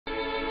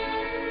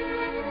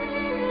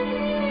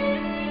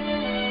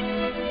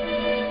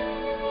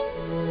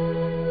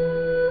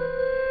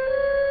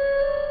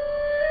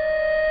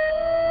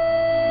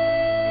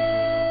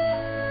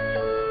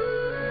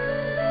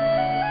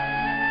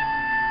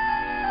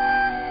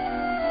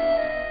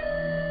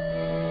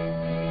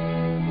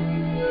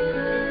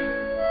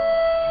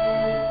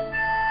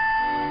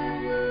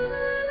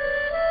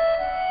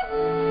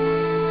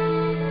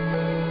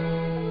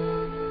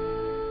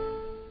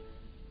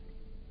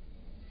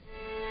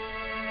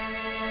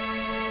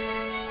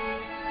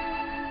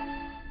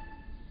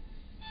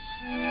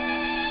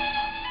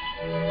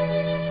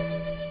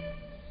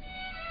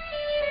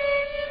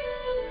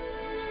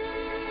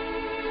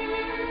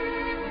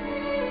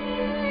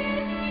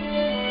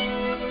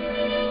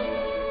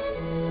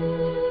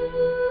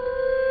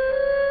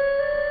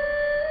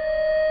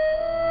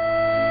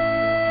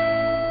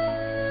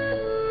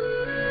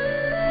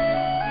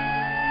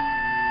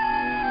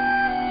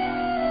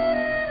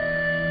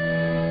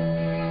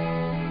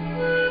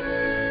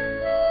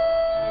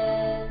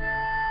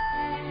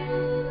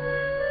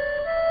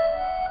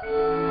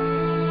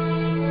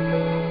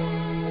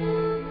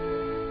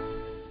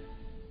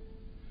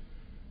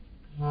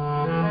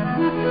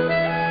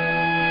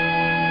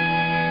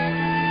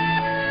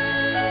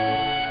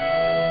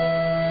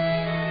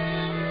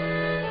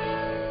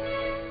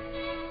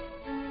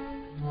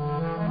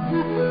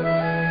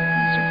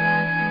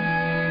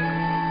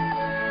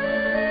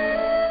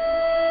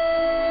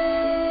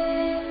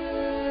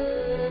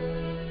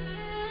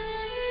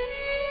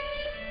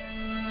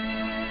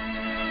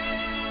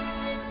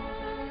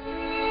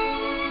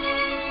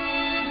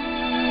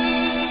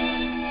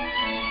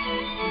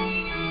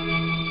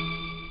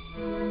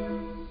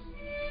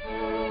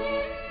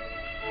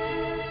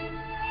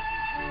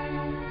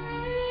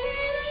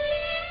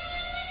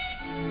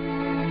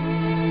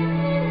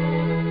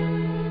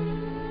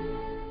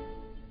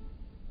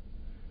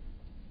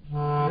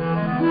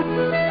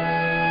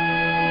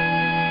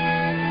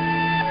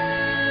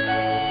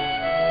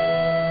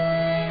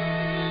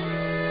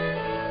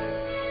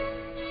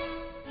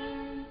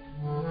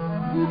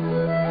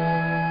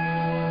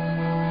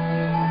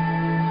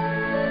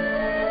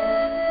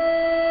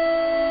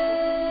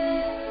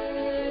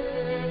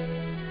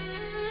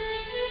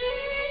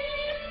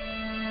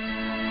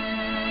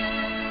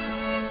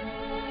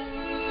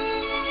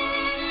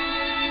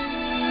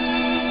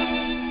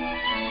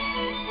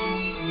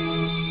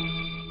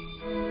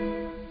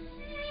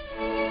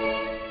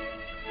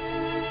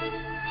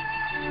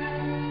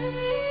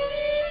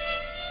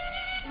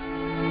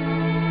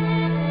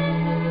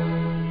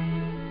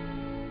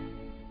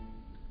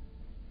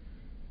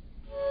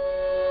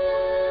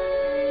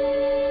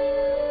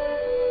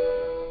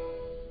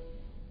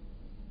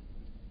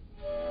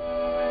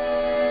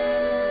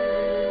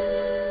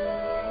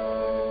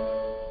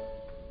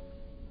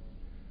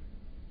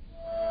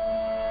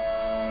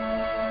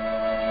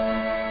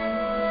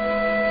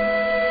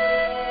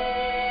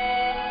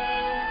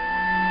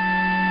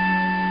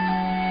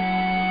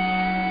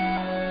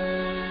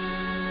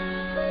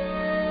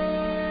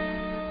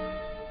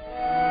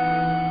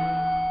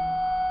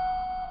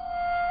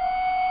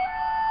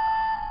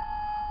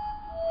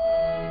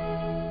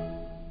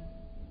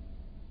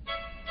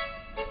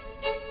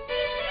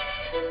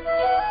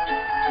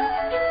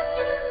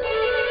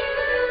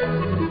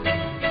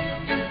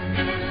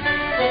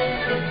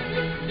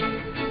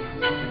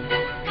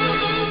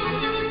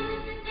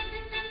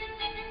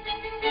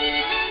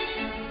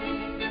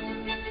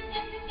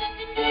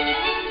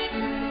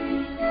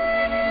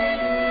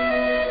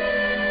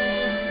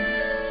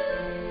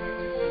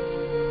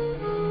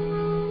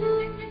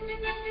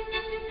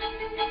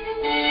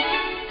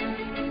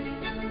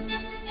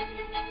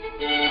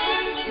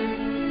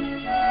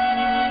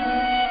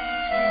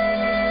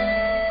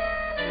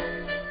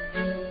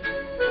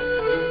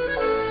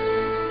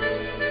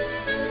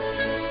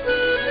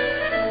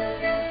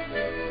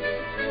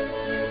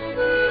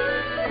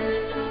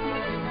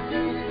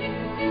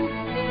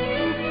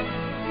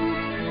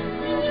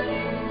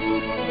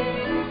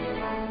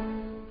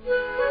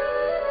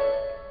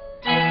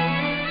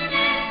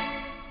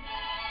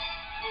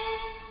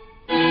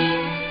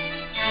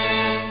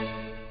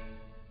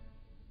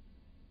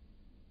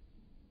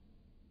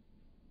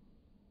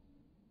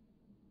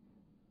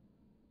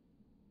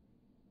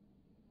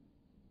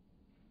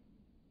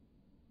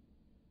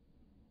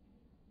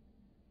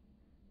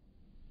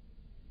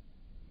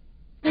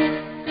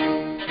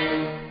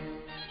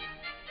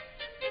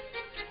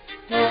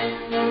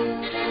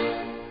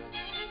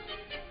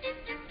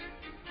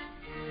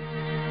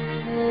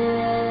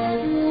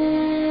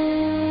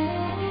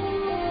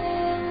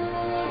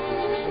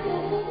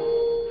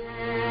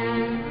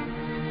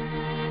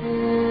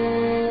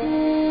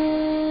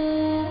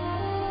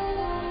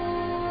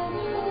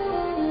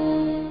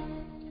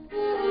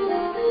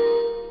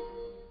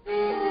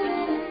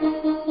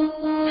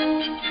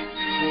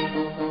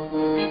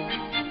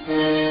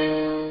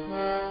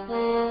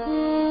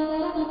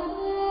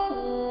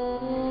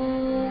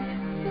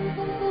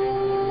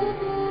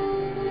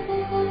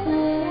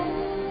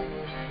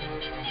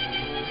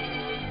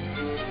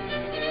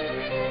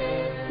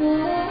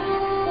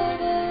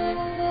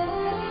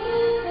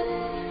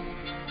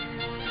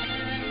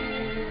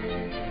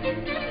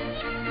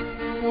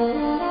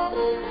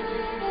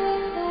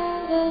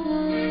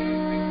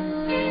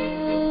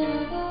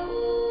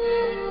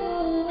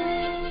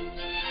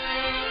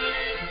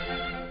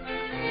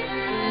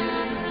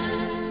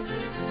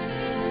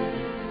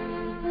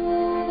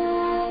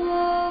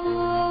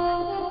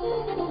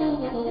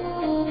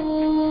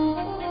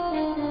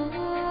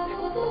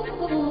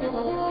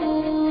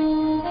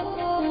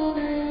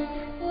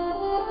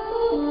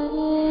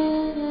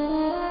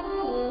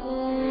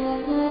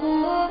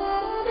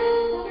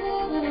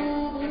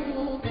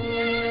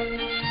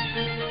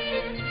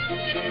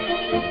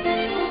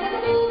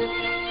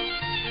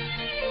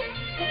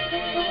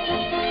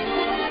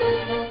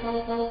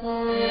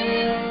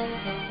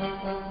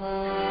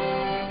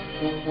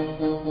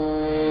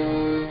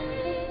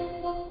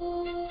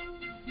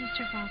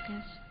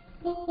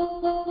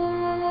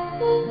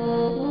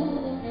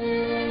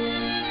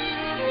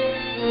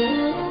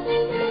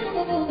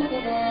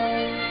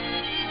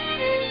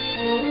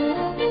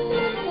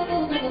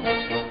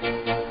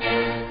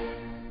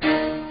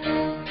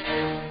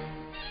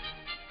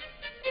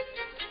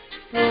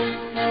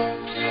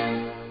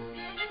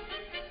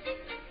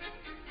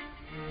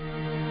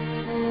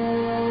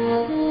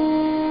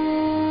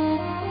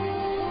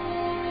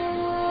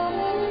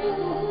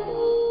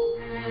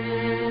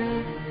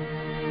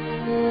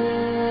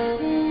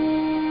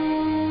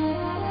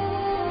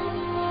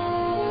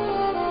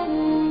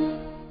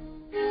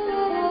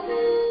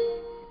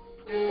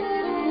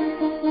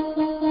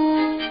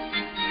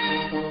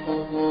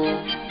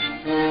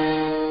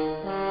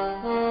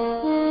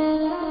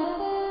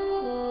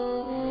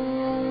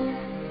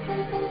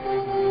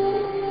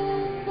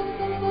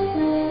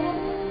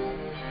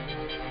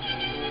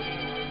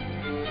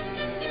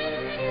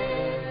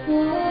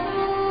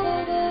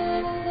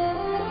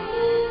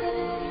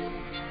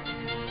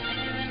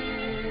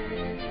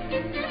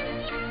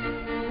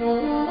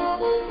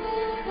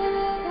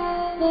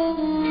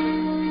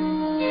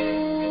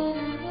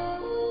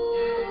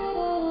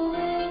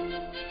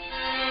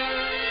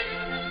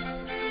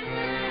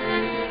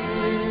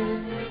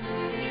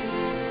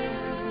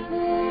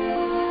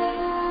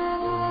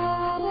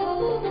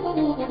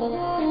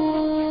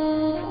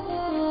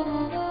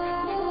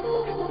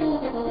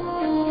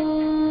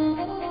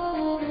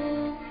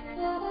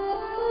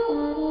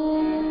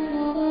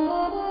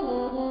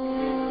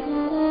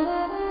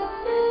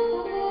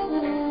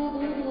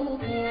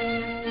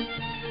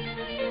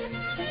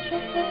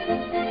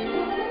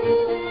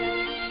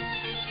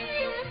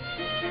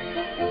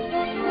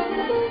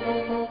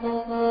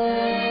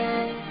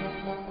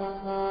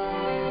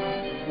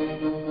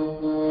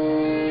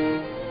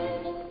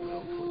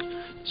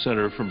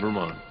Senator from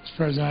Vermont. Mr.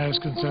 President, I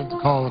ask consent to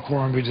call the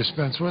quorum be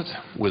dispensed with.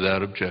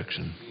 Without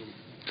objection.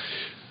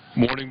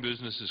 Morning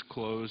business is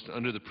closed.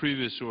 Under the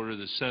previous order,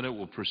 the Senate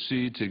will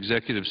proceed to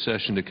executive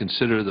session to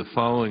consider the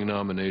following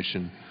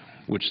nomination,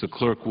 which the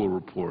clerk will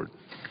report.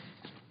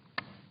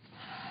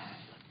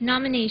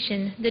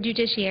 Nomination, the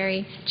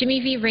Judiciary, Jimmy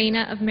V.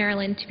 Reyna of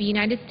Maryland to be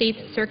United States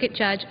Circuit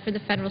Judge for the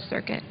Federal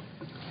Circuit.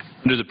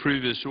 Under the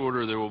previous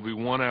order, there will be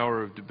 1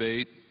 hour of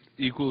debate,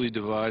 equally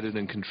divided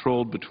and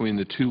controlled between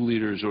the two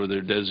leaders or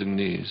their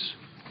designees.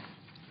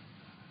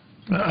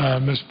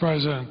 Mr.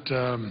 President,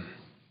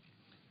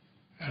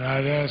 and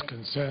I'd ask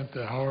consent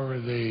that however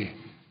the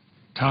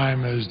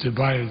time is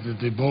divided, that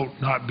the vote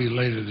not be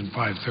later than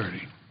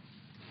 5:30.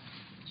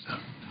 So.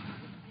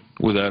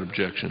 Without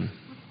objection.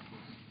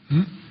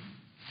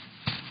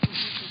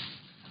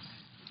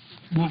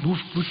 We'll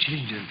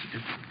change it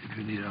if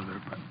you need other.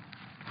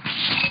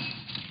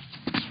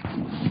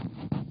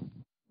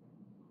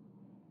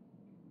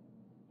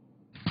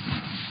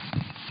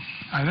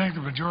 I thank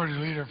the Majority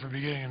Leader for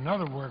beginning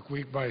another work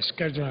week by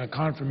scheduling a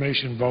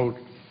confirmation vote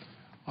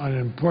on an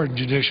important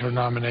judicial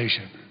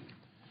nomination.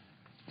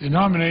 The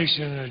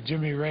nomination of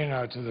Jimmy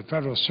Reyna to the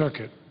Federal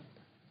Circuit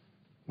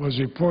was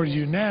reported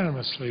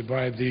unanimously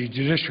by the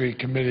Judiciary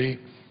Committee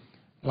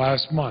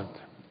last month.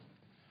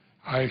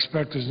 I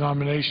expect his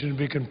nomination to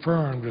be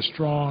confirmed with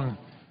strong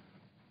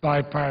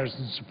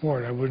bipartisan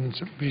support. I wouldn't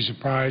be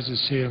surprised to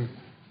see him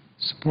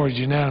supported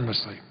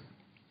unanimously.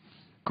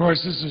 Of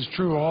course, this is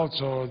true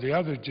also of the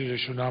other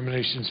judicial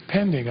nominations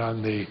pending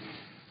on the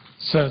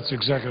Senate's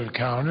executive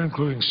calendar,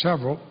 including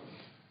several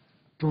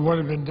for what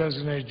have been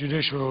designated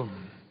judicial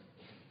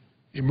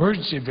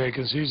emergency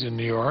vacancies in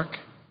New York,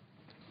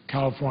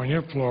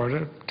 California,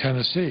 Florida,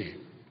 Tennessee.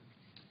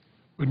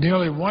 With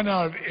nearly 1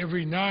 out of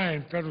every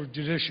 9 federal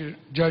judicial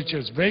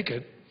judges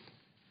vacant,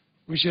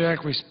 we should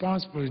act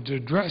responsibly to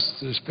address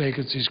this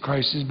vacancies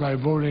crisis by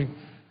voting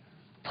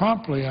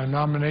promptly on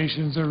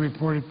nominations that are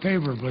reported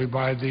favorably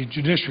by the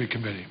Judiciary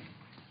Committee.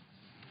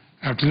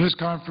 After this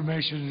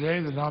confirmation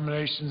today, the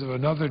nominations of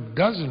another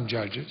dozen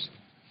judges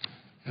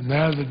and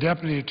that of the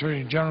Deputy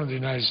Attorney General of the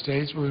United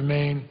States will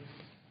remain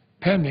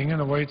pending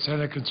and await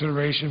Senate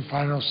consideration and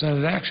final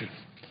Senate action.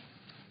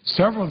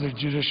 Several of the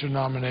judicial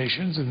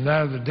nominations and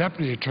that of the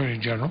Deputy Attorney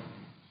General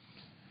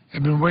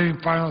have been waiting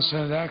final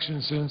Senate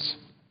action since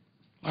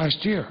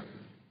last year.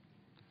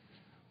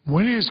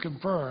 When he is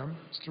confirmed,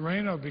 Mr.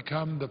 Reyna will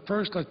become the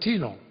first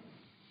Latino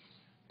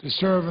to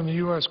serve in the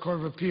U.S. Court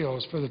of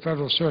Appeals for the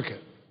Federal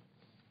Circuit.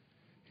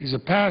 He's a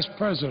past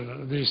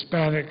president of the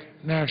Hispanic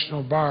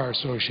National Bar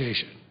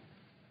Association.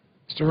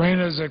 Mr.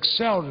 Reyna has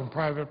excelled in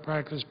private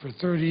practice for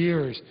 30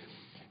 years.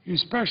 He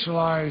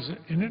specialized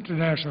in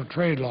international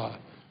trade law,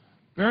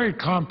 very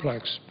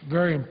complex,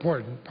 very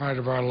important part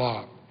of our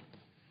law.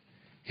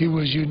 He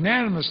was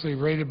unanimously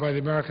rated by the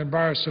American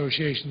Bar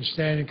Association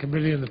Standing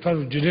Committee and the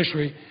Federal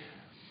Judiciary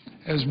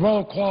as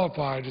well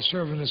qualified to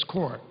serve in this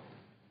court.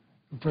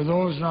 And for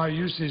those not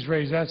used to these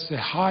ratings, that's the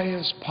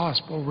highest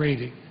possible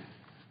rating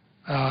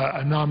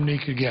a nominee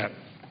could get.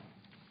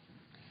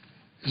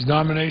 His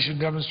nomination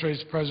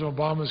demonstrates President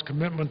Obama's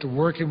commitment to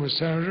working with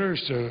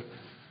senators to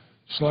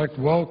select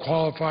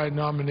well-qualified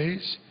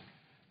nominees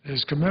and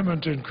his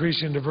commitment to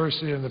increasing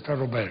diversity in the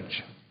federal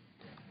bench.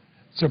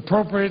 It's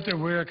appropriate that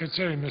we are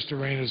considering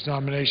Mr. Reyna's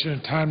nomination in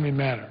a timely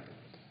manner.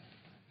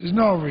 There's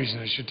no reason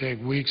it should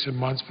take weeks and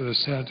months for the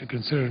Senate to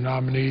consider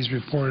nominees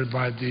reported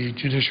by the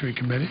Judiciary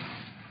Committee,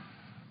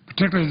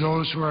 particularly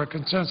those who are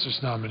consensus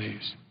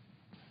nominees.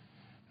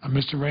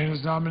 Mr.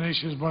 Reyna's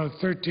nomination is one of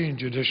 13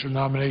 judicial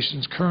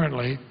nominations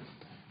currently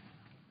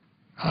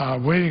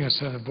waiting a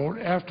Senate vote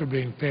after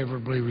being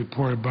favorably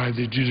reported by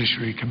the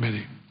Judiciary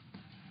Committee.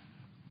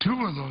 2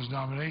 of those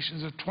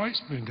nominations have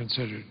twice been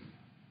considered.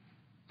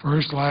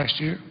 First last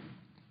year,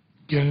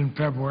 again in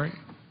February,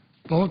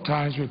 both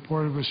times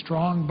reported with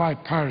strong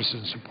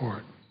bipartisan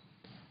support.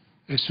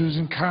 There's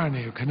Susan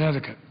Carney of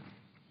Connecticut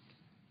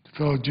to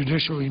fill a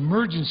judicial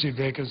emergency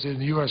vacancy in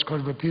the U.S.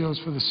 Court of Appeals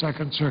for the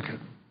Second Circuit,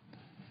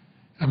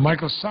 and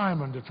Michael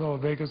Simon to fill a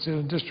vacancy in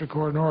the District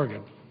Court in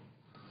Oregon.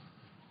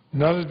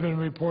 Another has been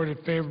reported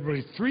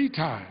favorably 3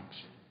 times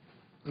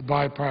with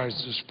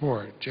bipartisan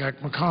support, Jack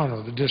McConnell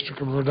of the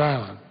District of Rhode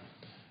Island.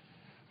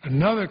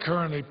 Another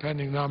currently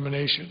pending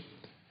nomination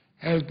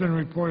has been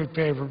reported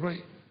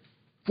favorably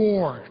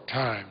 4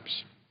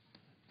 times,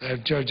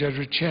 that Judge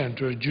Edward Chen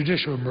to a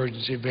judicial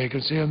emergency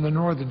vacancy in the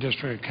Northern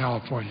District of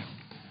California.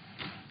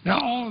 Now,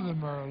 all of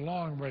them are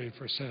long ready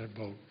for a Senate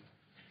vote.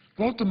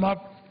 Vote them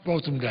up,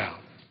 vote them down.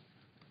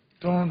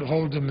 Don't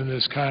hold them in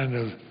this kind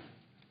of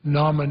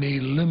nominee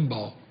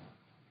limbo,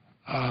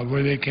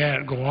 where they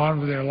can't go on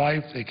with their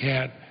life, they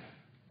can't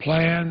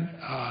plan.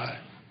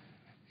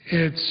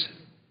 It's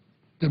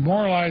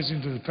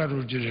demoralizing to the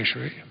federal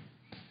judiciary.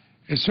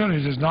 It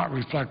certainly does not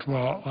reflect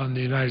well on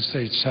the United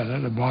States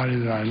Senate, a body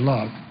that I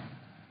love.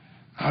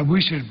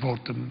 We should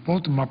vote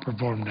them up or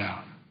vote them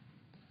down.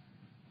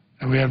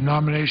 And we have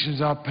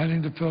nominations out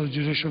pending to fill a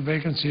judicial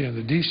vacancy in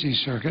the D.C.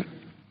 Circuit,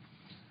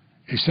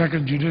 a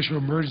second judicial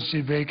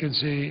emergency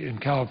vacancy in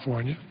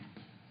California,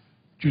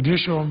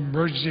 judicial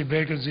emergency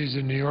vacancies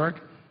in New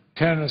York,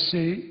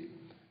 Tennessee,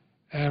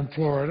 and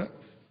Florida,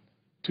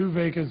 2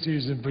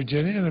 vacancies in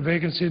Virginia, and a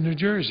vacancy in New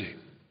Jersey.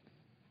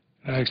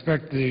 And I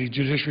expect the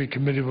Judiciary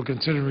Committee will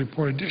consider and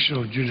report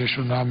additional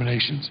judicial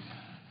nominations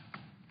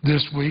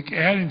this week,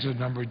 adding to the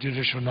number of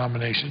judicial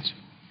nominations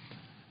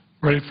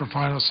ready for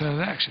final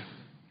Senate action.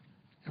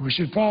 And we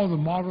should follow the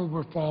model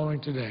we're following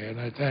today, and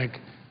I thank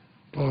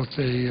both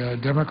the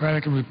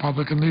Democratic and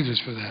Republican leaders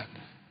for that,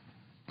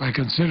 by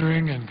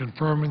considering and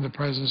confirming the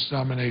President's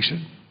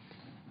nomination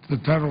to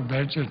the federal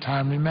bench in a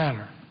timely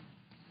manner.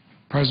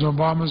 President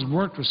Obama has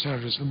worked with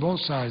senators on both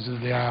sides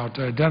of the aisle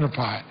to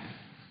identify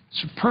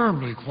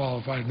superbly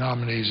qualified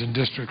nominees in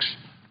districts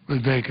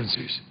with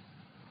vacancies.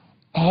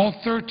 All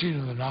 13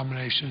 of the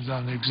nominations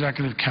on the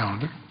executive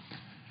calendar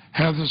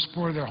have the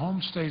support of their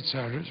home state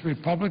senators,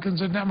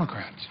 Republicans and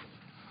Democrats.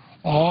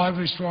 All have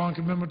a strong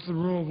commitment to the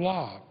rule of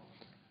law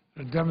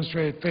and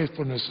demonstrated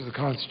faithfulness to the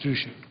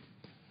Constitution.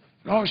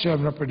 And all should have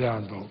an up or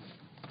down vote.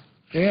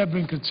 They have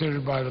been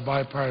considered by the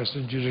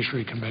Bipartisan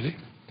Judiciary Committee,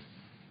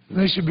 and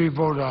they should be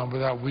voted on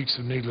without weeks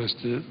of needless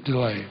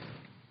delay.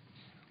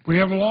 We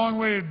have a long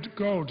way to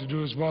go to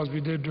do as well as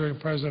we did during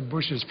President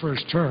Bush's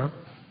first term,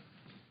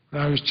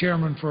 when I was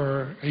chairman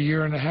for a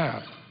year and a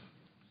half,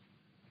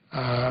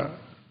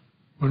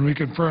 when we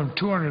confirmed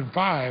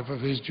 205 of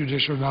his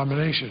judicial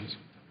nominations.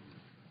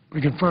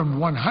 We confirmed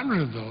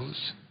 100 of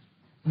those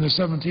in the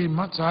 17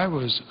 months I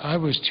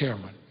was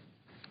chairman,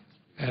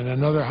 and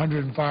another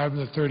 105 in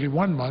the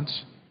 31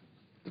 months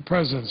the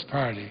President's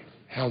party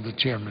held the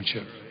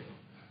chairmanship.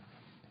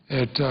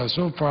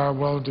 So far,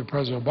 well into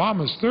President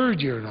Obama's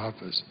 3rd year in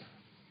office,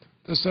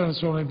 the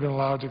Senate's only been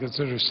allowed to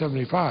consider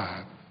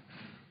 75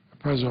 of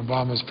President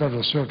Obama's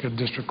Federal Circuit and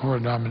District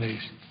Court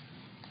nominees.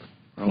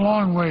 We're a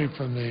long way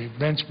from the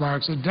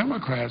benchmarks that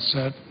Democrats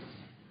set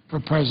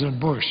for President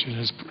Bush in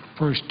his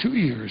first 2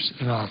 years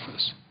in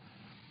office.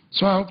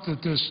 So I hope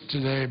that this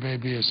today may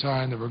be a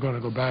sign that we're going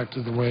to go back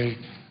to the way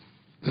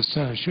the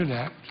Senate should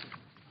act.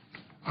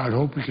 I'd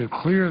hope we could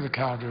clear the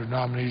calendar of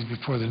nominees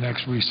before the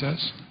next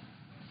recess.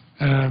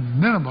 And at a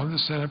minimum, the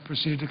Senate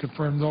proceed to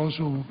confirm those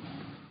who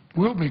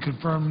will be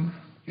confirmed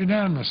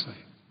unanimously.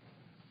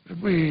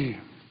 If we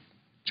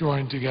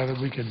join together,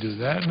 we can do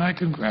that. And I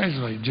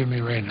congratulate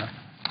Jimmy Reyna.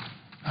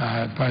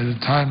 By the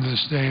time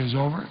this day is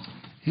over,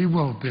 he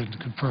will have been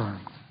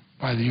confirmed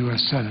by the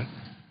U.S. Senate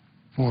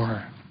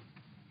for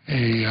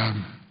a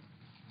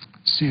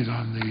seat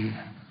on the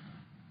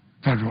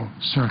Federal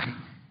Circuit.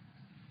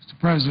 Mr.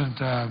 President,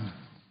 I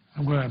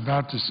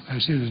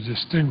see the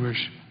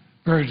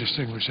very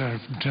distinguished senator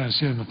from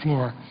Tennessee on the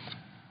floor.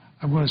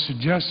 I'm going to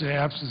suggest the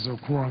absence of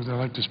quorum, because I'd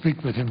like to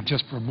speak with him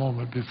just for a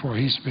moment before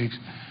he speaks.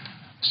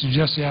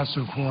 Suggest the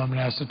absence of quorum and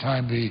ask the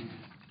time be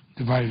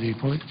divided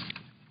equally.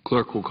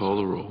 Clerk will call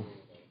the roll.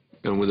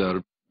 And without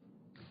a...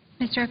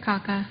 Mr.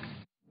 Akaka.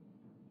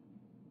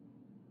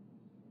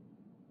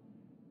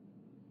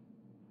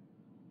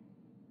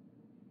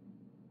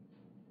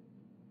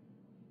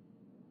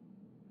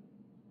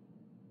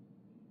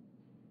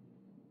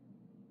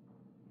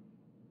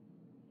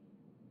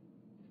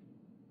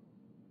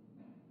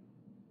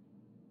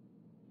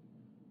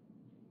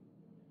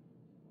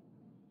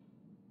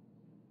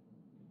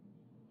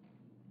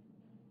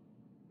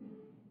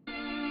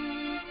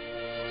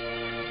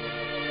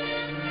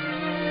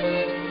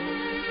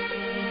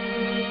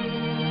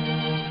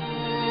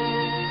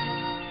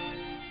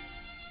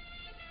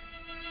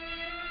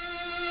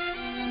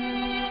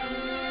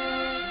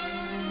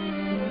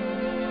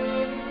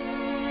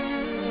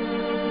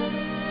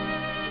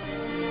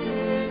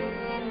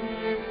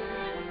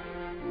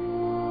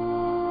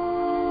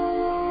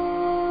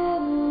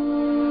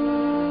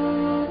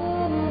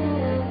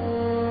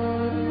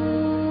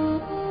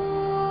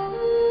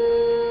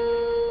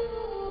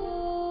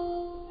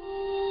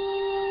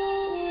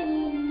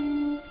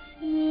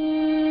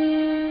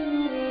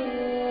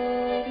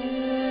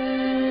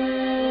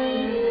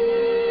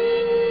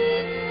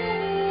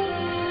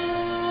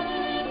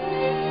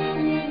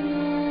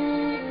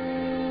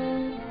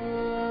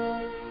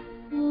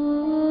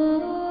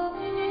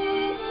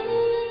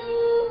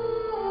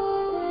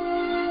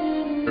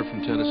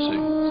 From Tennessee.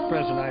 Mr.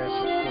 President, I ask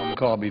that the formal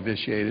call be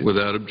vitiated.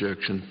 Without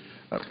objection.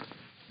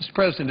 Mr.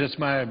 President, it's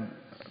my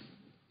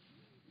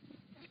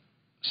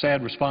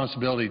sad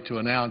responsibility to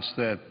announce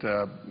that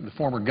the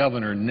former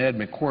governor, Ned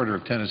McWhorter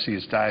of Tennessee,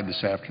 has died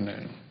this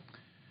afternoon.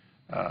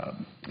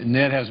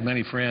 Ned has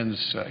many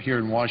friends here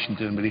in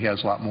Washington, but he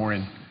has a lot more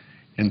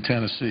in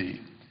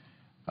Tennessee.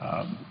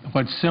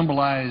 What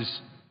symbolized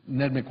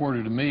Ned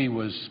McWhorter to me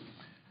was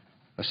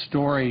a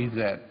story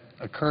that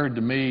occurred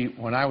to me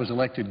when I was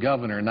elected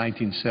governor in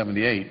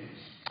 1978.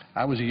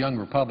 I was a young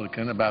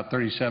Republican, about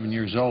 37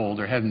 years old.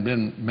 There hadn't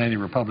been many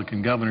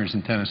Republican governors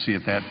in Tennessee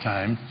at that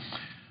time.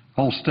 The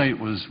whole state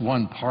was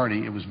one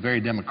party. It was very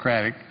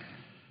democratic.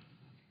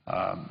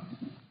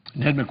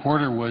 Ned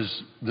McWhorter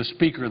was the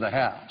Speaker of the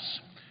House.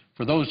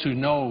 For those who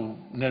know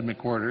Ned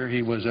McWhorter,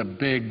 he was a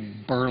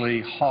big,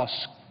 burly,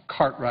 Hoss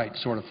Cartwright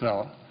sort of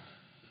fellow.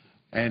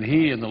 And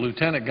he and the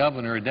Lieutenant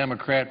Governor, a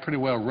Democrat, pretty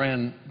well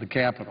ran the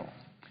Capitol.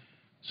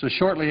 So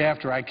shortly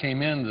after I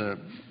came in, the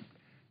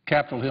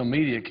Capitol Hill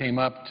media came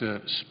up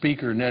to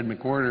Speaker Ned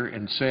McWhorter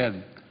and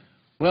said,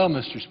 "Well,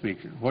 Mr.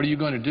 Speaker, what are you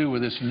going to do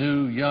with this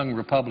new, young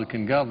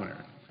Republican governor?"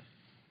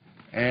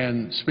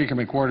 And Speaker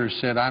McWhorter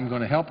said, "I'm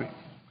going to help him,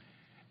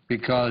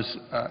 because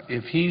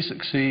if he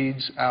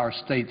succeeds, our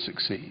state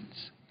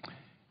succeeds."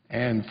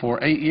 And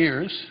for 8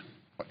 years,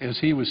 as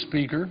he was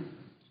Speaker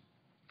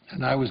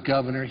and I was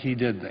governor, he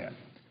did that.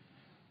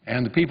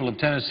 And the people of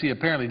Tennessee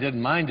apparently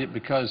didn't mind it,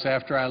 because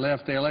after I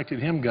left, they elected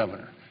him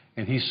governor,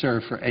 and he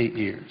served for 8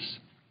 years.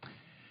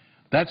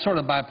 That sort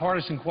of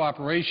bipartisan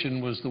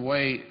cooperation was the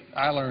way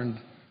I learned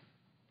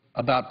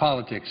about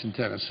politics in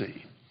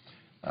Tennessee.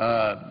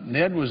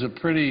 Ned was a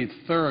pretty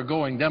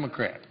thoroughgoing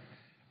Democrat.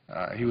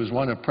 He was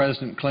one of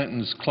President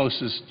Clinton's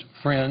closest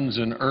friends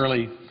and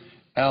early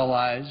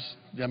allies.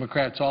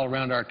 Democrats all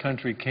around our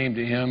country came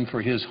to him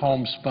for his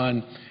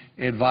homespun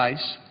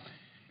advice.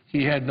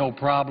 He had no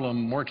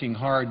problem working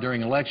hard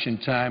during election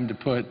time to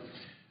put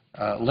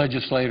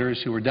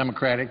legislators who were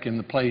Democratic in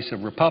the place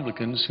of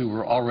Republicans who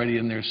were already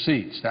in their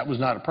seats. That was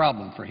not a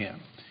problem for him.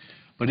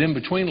 But in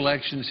between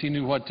elections, he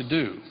knew what to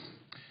do.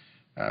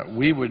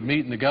 We would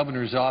meet in the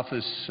governor's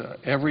office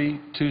every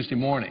Tuesday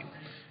morning,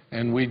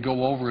 and we'd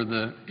go over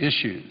the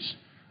issues,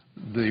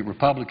 the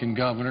Republican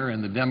governor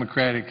and the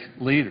Democratic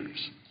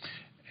leaders.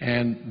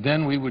 And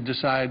then we would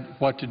decide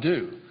what to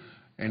do.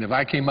 And if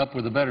I came up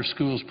with a better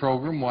schools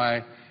program,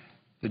 why,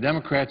 the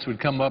Democrats would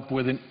come up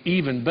with an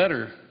even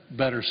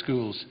better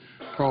schools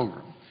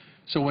program.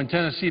 So when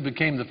Tennessee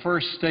became the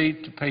first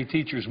state to pay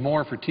teachers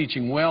more for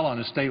teaching well on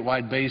a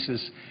statewide basis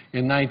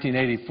in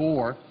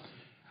 1984,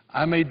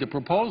 I made the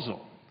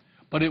proposal.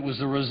 But it was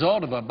the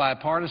result of a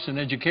bipartisan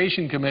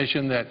education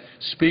commission that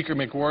Speaker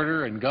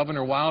McWhorter and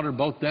Governor Wilder,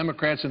 both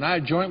Democrats, and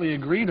I jointly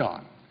agreed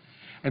on.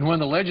 And when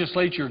the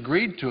legislature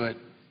agreed to it,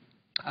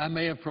 I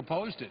may have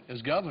proposed it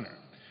as governor.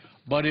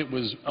 But it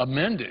was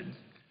amended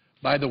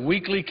by the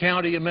Weakley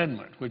County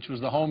Amendment, which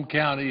was the home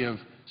county of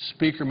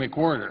Speaker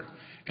McWhorter.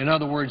 In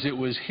other words, it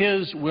was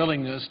his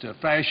willingness to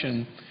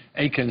fashion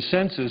a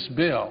consensus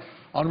bill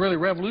on a really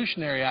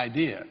revolutionary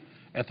idea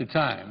at the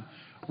time: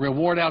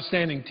 reward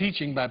outstanding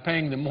teaching by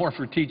paying them more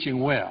for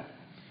teaching well.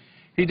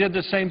 He did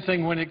the same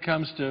thing when it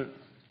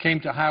came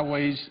to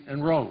highways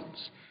and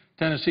roads.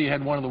 Tennessee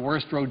had one of the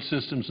worst road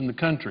systems in the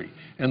country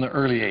in the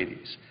early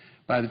 80s.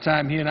 By the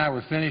time he and I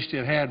were finished,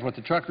 it had what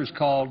the truckers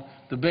called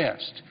the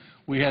best.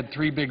 We had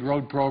 3 big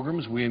road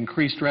programs. We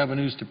increased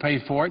revenues to pay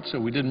for it, so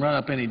we didn't run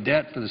up any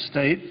debt for the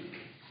state.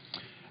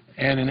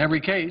 And in every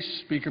case,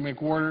 Speaker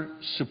McWhorter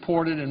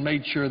supported and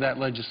made sure that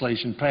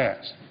legislation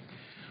passed.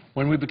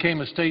 When we became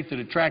a state that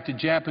attracted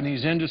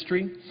Japanese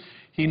industry,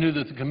 he knew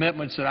that the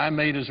commitments that I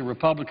made as a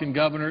Republican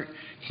governor,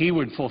 he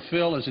would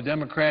fulfill as a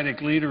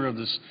Democratic leader of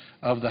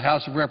the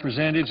House of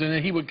Representatives, and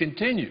that he would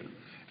continue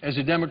as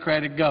a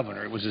Democratic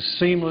governor. It was a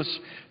seamless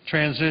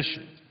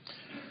transition.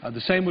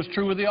 The same was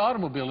true with the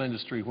automobile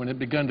industry when it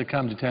began to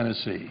come to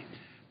Tennessee.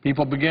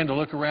 People began to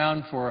look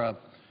around for a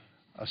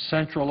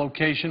central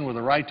location with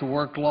a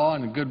right-to-work law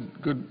and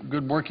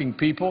good working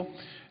people.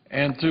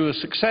 And through a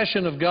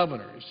succession of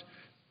governors,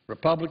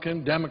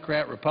 Republican,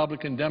 Democrat,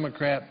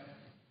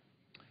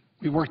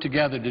 we worked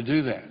together to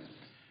do that.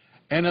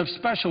 And of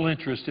special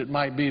interest it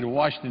might be to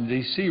Washington,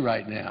 D.C.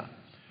 right now.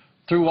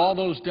 Through all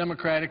those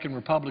Democratic and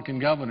Republican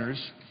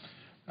governors,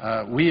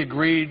 we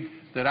agreed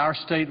that our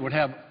state would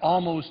have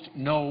almost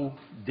no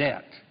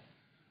debt.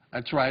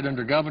 That's right.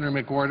 Under Governor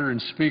McWhorter and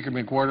Speaker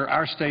McWhorter,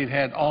 our state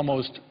had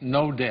almost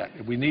no debt.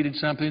 If we needed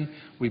something,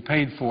 we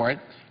paid for it,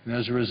 and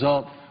as a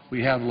result,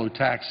 we have low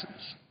taxes.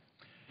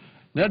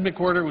 Ned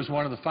McWhorter was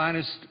one of the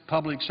finest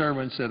public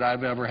servants that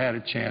I've ever had a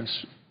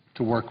chance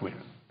to work with.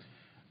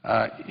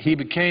 He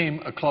became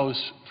a close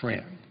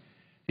friend.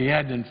 He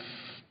had an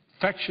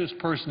infectious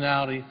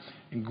personality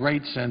and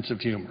great sense of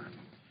humor.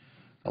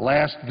 The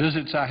last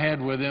visits I had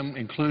with him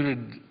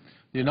included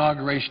the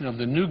inauguration of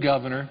the new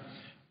governor,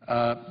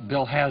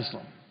 Bill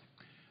Haslam.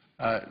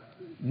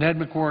 Ned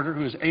McWhorter,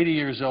 who is 80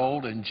 years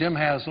old, and Jim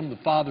Haslam,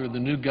 the father of the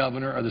new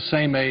governor, are the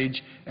same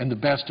age and the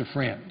best of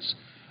friends.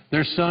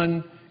 Their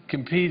son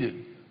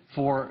competed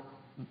for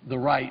the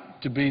right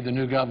to be the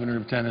new governor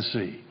of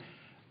Tennessee.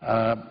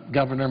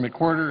 Governor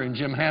McWhorter and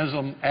Jim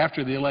Haslam,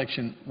 after the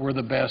election, were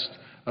the best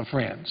of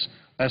friends.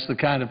 That's the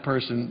kind of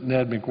person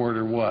Ned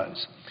McWhorter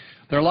was.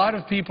 There are a lot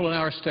of people in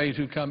our state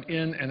who come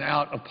in and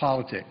out of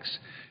politics,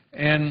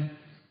 and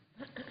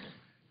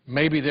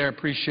maybe they're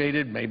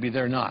appreciated, maybe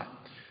they're not.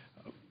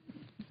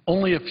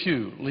 Only a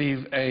few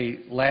leave a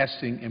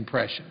lasting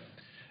impression.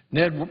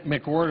 Ned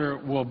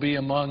McWhorter will be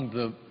among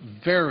the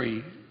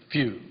very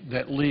few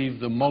that leave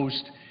the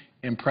most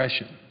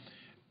impression.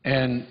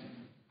 And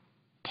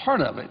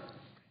part of it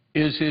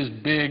is his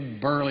big,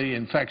 burly,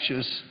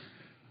 infectious,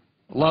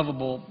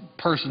 lovable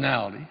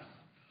personality.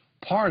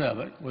 Part of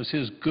it was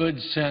his good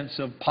sense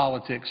of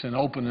politics and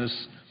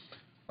openness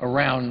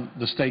around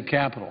the state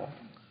capitol.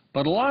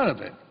 But a lot of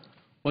it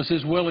was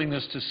his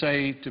willingness to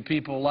say to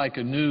people like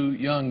a new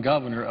young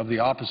governor of the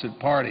opposite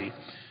party,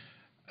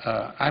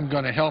 I'm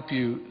going to help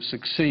you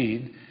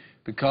succeed,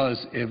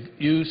 because if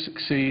you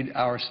succeed,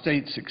 our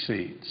state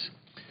succeeds.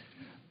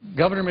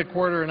 Governor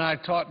McWhorter and I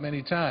talked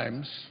many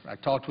times. I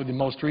talked with him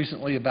most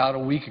recently about a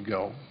week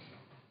ago.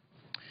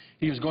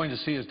 He was going to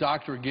see his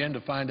doctor again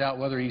to find out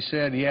whether he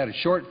said he had a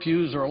short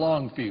fuse or a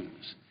long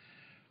fuse.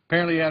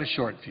 Apparently he had a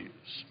short fuse.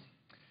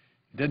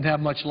 He didn't have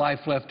much life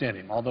left in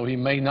him, although he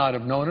may not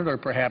have known it, or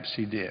perhaps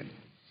he did.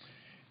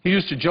 He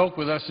used to joke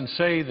with us and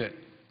say that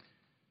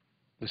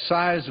the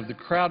size of the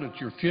crowd at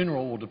your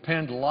funeral will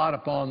depend a lot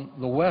upon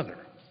the weather.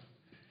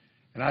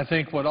 And I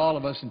think what all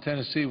of us in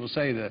Tennessee will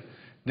say to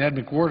Ned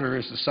McWhorter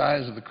is the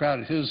size of the crowd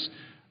at his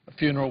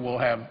funeral will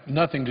have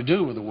nothing to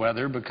do with the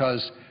weather,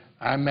 because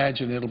I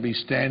imagine it'll be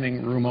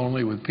standing room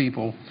only with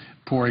people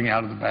pouring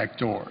out of the back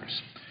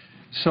doors.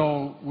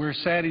 So we're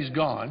sad he's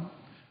gone,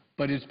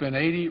 but it's been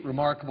 80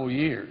 remarkable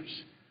years.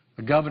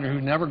 A governor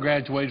who never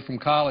graduated from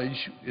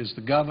college is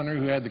the governor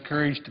who had the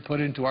courage to put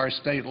into our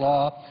state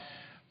law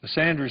the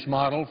Sanders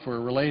model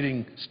for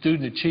relating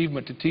student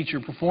achievement to teacher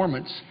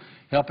performance,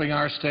 helping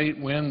our state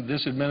win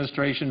this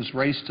administration's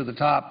Race to the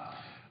Top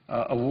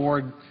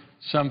award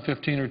some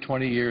 15 or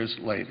 20 years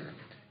later.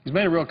 He's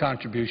made a real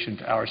contribution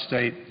to our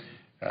state.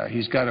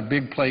 He's got a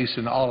big place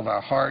in all of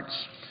our hearts.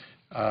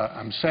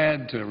 I'm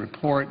sad to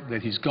report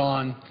that he's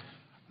gone,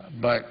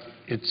 but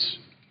it's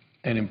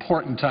an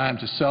important time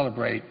to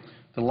celebrate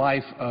the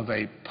life of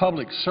a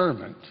public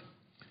servant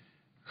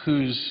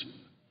whose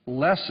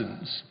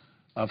lessons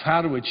of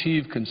how to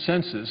achieve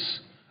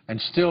consensus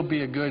and still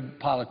be a good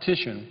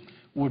politician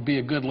would be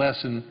a good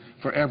lesson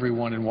for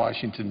everyone in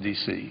Washington,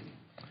 D.C.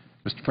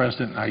 Mr.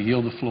 President, I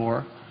yield the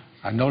floor.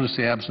 I notice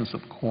the absence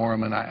of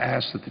quorum, and I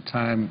ask that the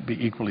time be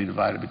equally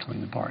divided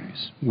between the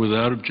parties.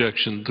 Without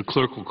objection, the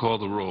clerk will call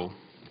the roll.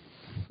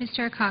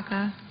 Mr.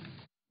 Akaka.